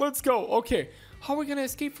scary. Let's go. Okay. How are we going to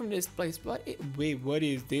escape from this place? Wait, what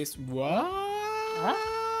is this? What?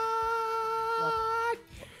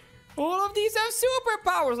 All of these have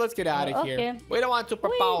superpowers. Let's get out of here. We don't want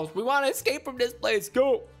superpowers. We want to escape from this place.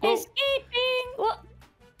 Go. Escaping. What?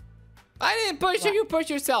 I didn't push you. You push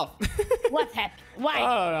yourself. What happened? Why?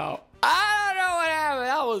 I don't know what happened.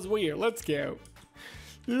 That was weird. Let's go.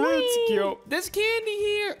 Let's go. There's candy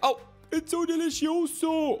here. Oh, it's so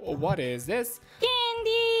delicioso. Oh, what is this?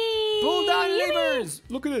 Candy. Pull down levers.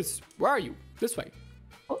 Look at this. Where are you? This way.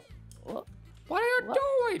 What are you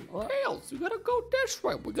doing? Tails, we gotta go this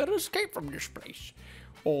way. We gotta escape from this place.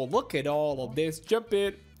 Oh, look at all of this. Jump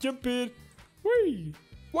in.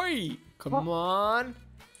 Wait. Come on.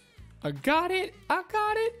 I got it.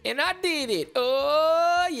 And I did it.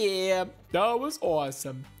 Oh, yeah. That was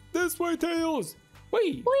awesome. This way, Tails.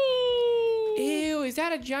 Wait. Ew, is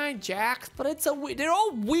that a giant Jax? But it's they're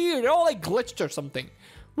all weird. They're all like glitched or something.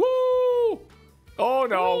 Woo! Oh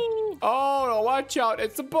no, watch out.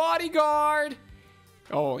 It's the bodyguard.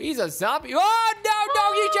 Oh, he's a zombie. Oh,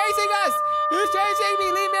 no, he's chasing us. He's chasing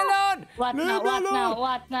me. Leave me alone. What now? No,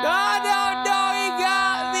 he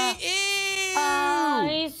got me. Ew.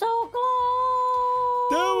 He's so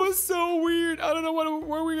close. That was so weird. I don't know what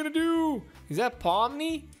are we going to do. Is that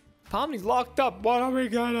Pomni? Pomni's locked up. What are we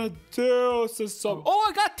gonna do? This is so... Oh,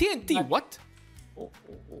 I got TNT. What?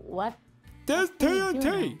 What? There's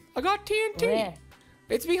TNT. I got TNT. Where?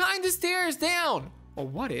 It's behind the stairs down. Oh,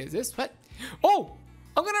 what is this? What? Oh,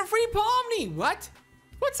 I'm gonna free Pomni. What?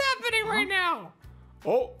 What's happening right now?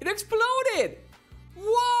 Oh, it exploded.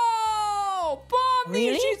 Whoa! Pomni,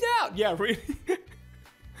 Really? she's out. Yeah, really.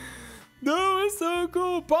 No, it's so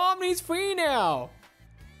cool. Pomni's free now.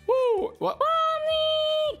 Woo! What?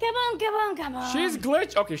 Pomni! Come on, come on, come on. She's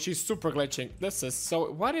glitch. Okay, she's super glitching. This is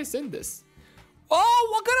so... What is in this?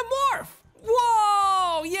 Oh, I got a morph.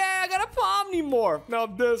 Whoa! Yeah, I got a Pomni morph. Now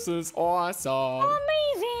this is awesome.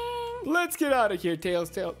 Amazing. Let's get out of here, Tails.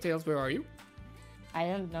 Tails, where are you? I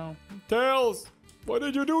don't know. Tails! What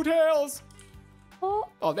did you do, Tails? Oh,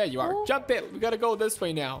 Oh, there you are. Oh. Jump it. We gotta go this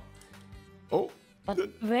way now. Oh. but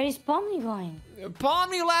where is Pomni going?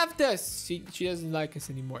 Pomni left us. She doesn't like us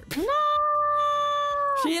anymore. No!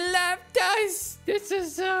 She left us. This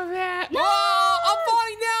is so bad. No! Oh, I'm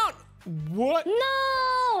falling down. What?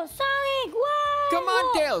 No! Sonic, what? Come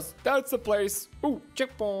on, Tails. That's the place. Ooh,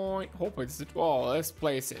 checkpoint. Hopefully this is... Oh, this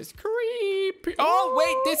place is creepy. Oh,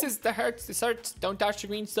 wait. This is the hurts. This hurts. Don't touch the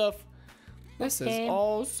green stuff. This is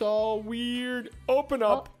all so weird. Open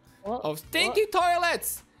up. Oh, stinky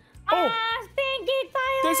toilets. Oh, stinky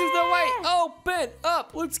toilet. this is the way. Open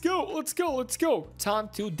up. Let's go. Let's go. Let's go. Time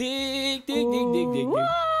to dig, dig, dig, dig, dig, dig. Whoa.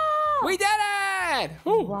 We did it.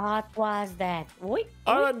 Ooh. What was that? Wait.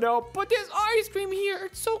 I don't know, but there's ice cream here.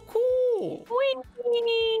 It's so cool. Wait.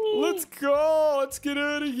 Let's go. Let's get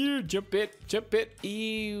out of here. Jump it. Jump it.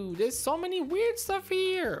 Ew. There's so many weird stuff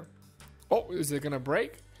here. Oh, is it going to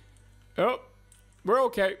break? Oh, we're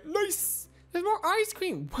okay. Nice. There's more ice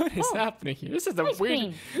cream. What is happening here? This is the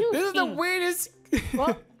weirdest. This is the weirdest.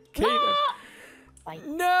 What?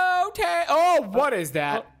 No, oh, what is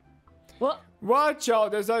that? What? Watch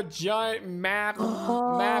out. There's a giant magma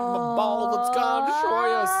ball that's gonna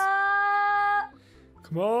destroy us.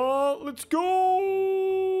 Come on, let's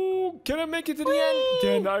go. Can I make it to the end?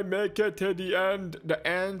 Can I make it to the end? The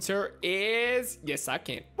answer is yes, I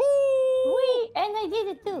can. Woo! Wait, and I did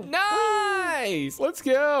it too. Nice. Let's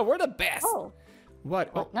go. We're the best. Oh.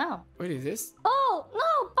 What? What now? What is this? Oh,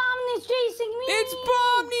 no, Pomni's chasing me. It's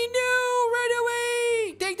Pomni. No, right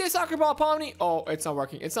away. Take this soccer ball, Pomni. Oh, it's not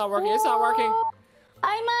working. It's not working. It's not working.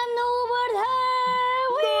 I'm maneuvered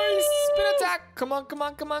her. Nice. Spin attack. Come on, come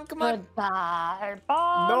on, come on, come on. Goodbye, No,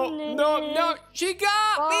 Pomni. no, no. She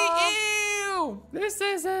got me. Ew. This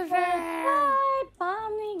isn't fair. Goodbye,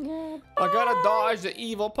 Pomni. Goodbye. I gotta dodge the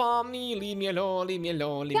evil Pomni. Leave me alone. Leave me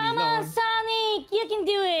alone. Leave me Come alone. on, Sonic. You can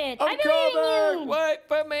do it. I'm I believe in covered. you. Wait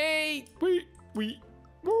for me. Wait.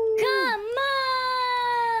 Woo. Come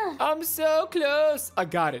on. I'm so close. I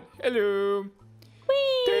got it. Hello.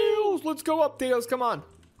 Whee. Tails, let's go up, Tails. Come on.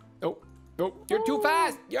 Oh, you're too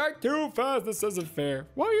fast. You're too fast. This isn't fair.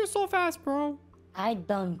 Why are you so fast, bro? I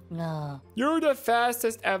don't know. You're the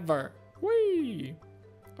fastest ever. Whee.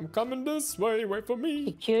 I'm coming this way. Wait for me.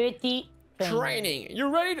 Security Training. You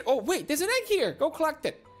ready? Oh, wait. There's an egg here. Go collect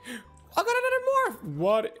it. I got another morph.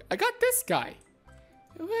 What? I got this guy.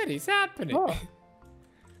 What is happening? Oh.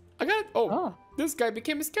 I got... Oh, this guy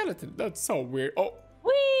became a skeleton. That's so weird. Oh.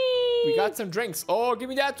 Whee! We got some drinks. Oh, give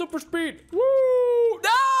me that super speed. Woo! No!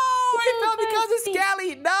 He fell because of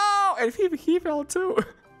Skelly. No! And he fell too.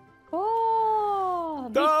 Oh!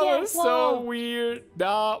 That was so weird.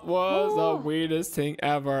 That was the weirdest thing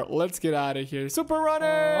ever. Let's get out of here. Super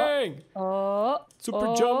running!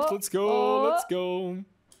 Super jumps. Let's go. Let's go.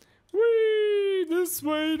 Whee! This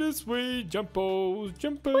way.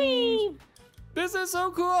 Jumpos. Whee! This is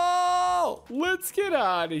so cool. Let's get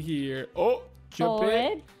out of here. Oh, jump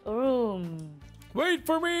in. Room. Wait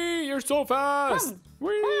for me! You're so fast!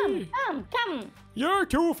 Come! You're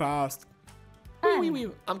too fast! Wee.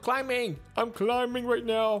 I'm climbing! I'm climbing right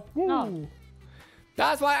now! Woo. No.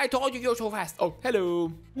 That's why I told you you're so fast! Oh,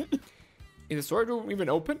 hello! Is the storage room even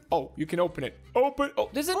open? Oh, you can open it. Open! Oh,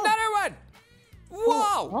 there's another one!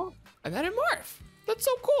 Whoa! Another morph! That's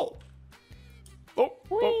so cool!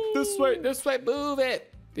 Oh, this way, move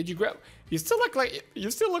it! Did you grab? You still look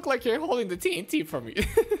like you're holding the TNT for me.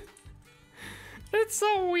 It's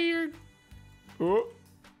so weird. Oh,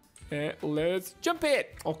 and let's jump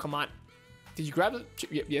it. Oh, come on. Did you grab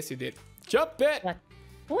it? Yes, you did. Jump it.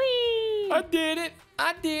 Whee! I did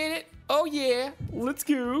it. Oh, yeah. Let's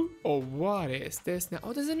go. Oh, what is this now?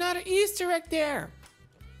 Oh, there's another Easter egg there.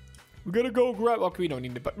 We gotta go grab. Okay, we don't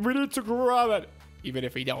need it, but we need to grab it. Even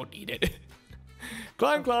if we don't need it.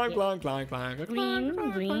 Climb. Green.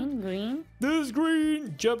 This is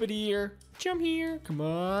green. Jump it here. Jump here. Come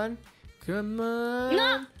on.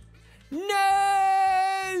 No!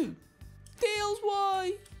 No!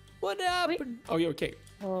 Why? What happened? Oh, you're okay.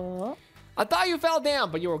 Oh. I thought you fell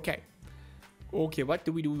down, but you're okay. Okay, what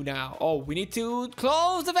do we do now? Oh, we need to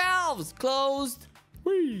close the valves. Closed.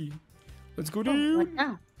 Whee. Let's go down. What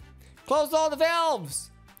now? Close all the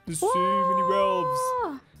valves. There's so many valves.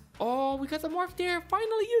 Oh, we got the morph there.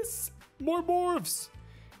 Finally, yes. More morphs.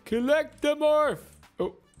 Collect the morph.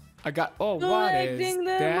 Oh, I got. Oh, what is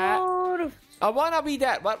that? Morph. I wanna be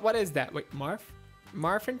that. What is that? Wait, morph?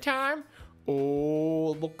 Morphin time?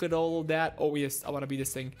 Oh, look at all of that. Oh yes, I wanna be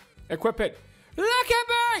this thing. Equip it. Look at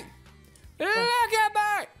me! Look at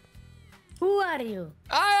me! Who are you?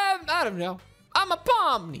 I don't know. I'm a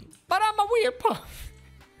pomni, but I'm a weird pom.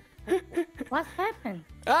 What happened?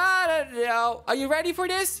 I don't know. Are you ready for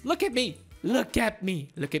this? Look at me. Look at me.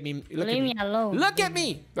 Look at me. Look Leave at me. me alone. Look at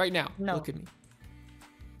me right now. No. Look at me.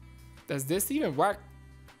 Does this even work?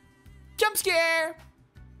 Jump scare!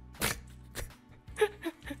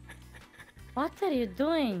 What are you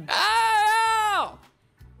doing? Oh!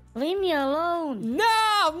 Leave me alone.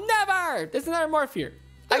 No, never! There's another morph here.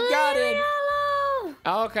 I got Leave it. me alone.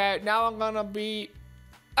 Okay, now I'm gonna be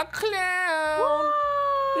a clown. Whoa.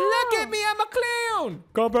 Look at me, I'm a clown.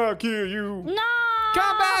 Come back here, you. No.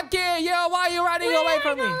 Come back here, you. Why are you running away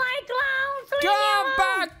from me? I don't like clowns. Leave Come me alone.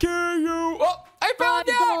 back here, you. Oh, I fell I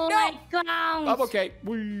down. don't No. like clowns. I'm okay.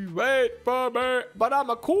 Wait for me. But I'm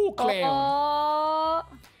a cool clown. Oh.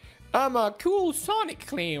 I'm a cool Sonic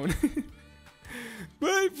clown.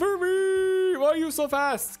 Wait for me. Why are you so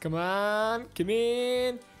fast? Come on. Come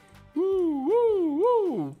in. Woo, woo,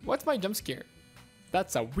 woo. What's my jump scare?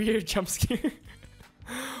 That's a weird jump scare.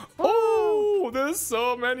 Oh, there's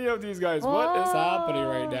so many of these guys. What is happening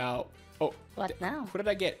right now? Oh, What now? what did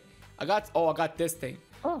I get? I got this thing.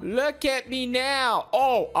 Oh. Look at me now.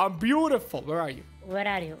 Oh, I'm beautiful. Where are you? Where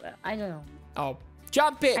are you? I don't know. Oh,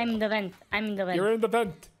 jump it. I'm in the vent. I'm in the vent. You're in the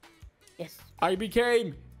vent. Yes. I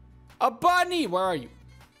became a bunny. Where are you?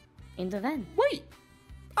 In the vent. Wait,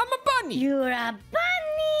 I'm a bunny. You're a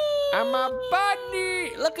bunny. I'm a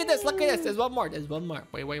bunny. Look at this. Look at this. There's one more. There's one more.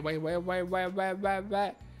 Wait. You're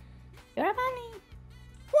a bunny.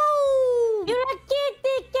 Woo! You're a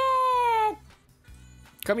kitty cat.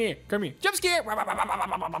 Come here. Come here. Jump scare.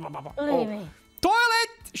 Leave me. Toilet.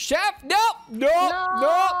 Chef. No. He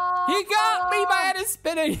got me. My head is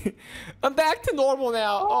spinning. I'm back to normal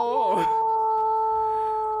now.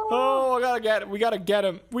 Oh, I gotta get him. We gotta get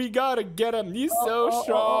him. We gotta get him. He's so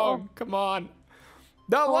strong. Come on.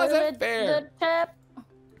 That wasn't fair.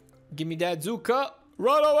 Give me that Zuka.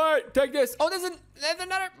 Run away. Take this. Oh, there's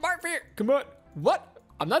another mark here. Come on. What?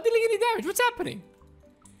 I'm not dealing any damage. What's happening?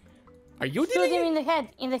 Are you Shoot dealing him it? in the head.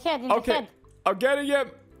 In the head. In the Okay. head. I'm getting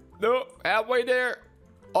him. No, halfway there.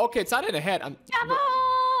 Okay, it's not in the head.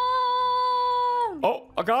 Oh,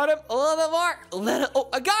 I got him. A little bit more. Oh,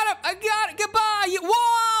 I got him. I got it. Goodbye.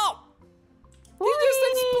 Whoa! He just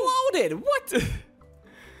exploded. What?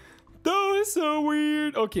 That was so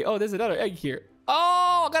weird. Okay. Oh, there's another egg here.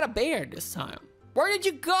 Oh, I got a bear this time. Where did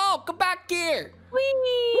you go? Come back here. Wee.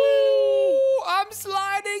 Woo! I'm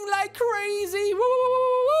sliding like crazy. Woo!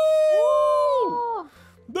 Oh.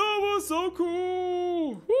 That was so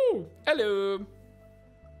cool. Woo! Hello.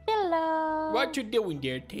 Hello. What you doing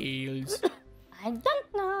there, Tails? I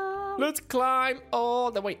don't know. Let's climb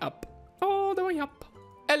all the way up. All the way up.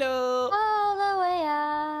 Hello. All the way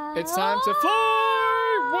up. It's time to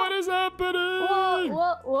fly. What is happening?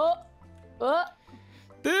 Whoa.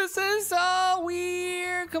 This is so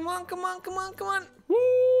weird. Come on.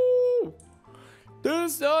 Woo!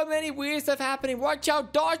 There's so many weird stuff happening. Watch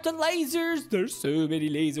out. Dodge the lasers. There's so many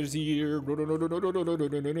lasers here.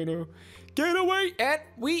 No. Get away. And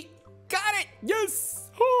we got it.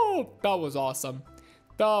 Yes. Oh, that was awesome.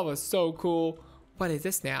 That was so cool. What is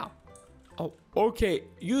this now? Oh, okay.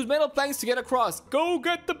 Use metal planks to get across. Go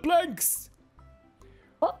get the planks.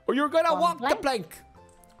 Or you're gonna walk the plank.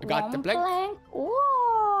 I got the plank.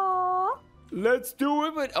 Whoa. Let's do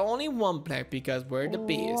it with only one plank because we're the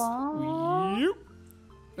best. Whoa.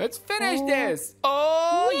 Let's finish this.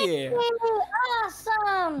 Oh, yeah.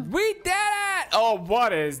 Awesome. We did it. Oh,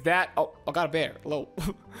 what is that? Oh, I got a bear. Hello.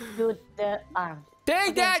 Do the arm.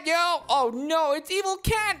 Take that, yo. Oh, no. It's evil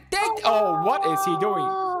cat. Oh, what is he doing?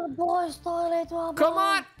 Oh, boys, toilet. Come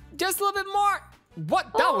on. Just a little bit more.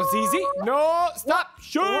 What? That was easy. No, stop.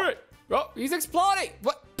 Shoot. Oh, he's exploding.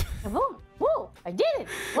 What? Whoa, I did it.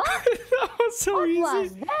 What? That was so easy. What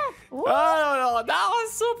was that? I don't know. That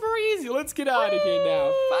was super easy. Let's get out of here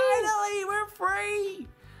now. Finally, we're free.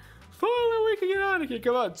 Finally, we can get out of here.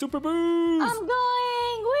 Come on, super boost. I'm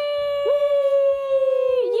going.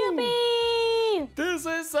 Whee! Yippee! This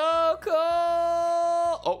is so cool.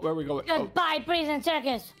 Oh, where are we going? Goodbye, prison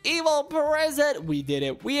circus. Evil prison. We did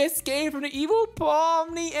it. We escaped from the evil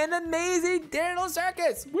Pomni and amazing Daniel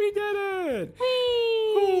circus. We did it.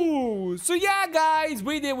 Ooh. So yeah, guys,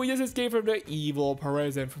 we just escaped from the evil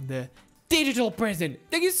prison, from the digital prison.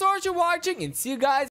 Thank you so much for watching, and see you guys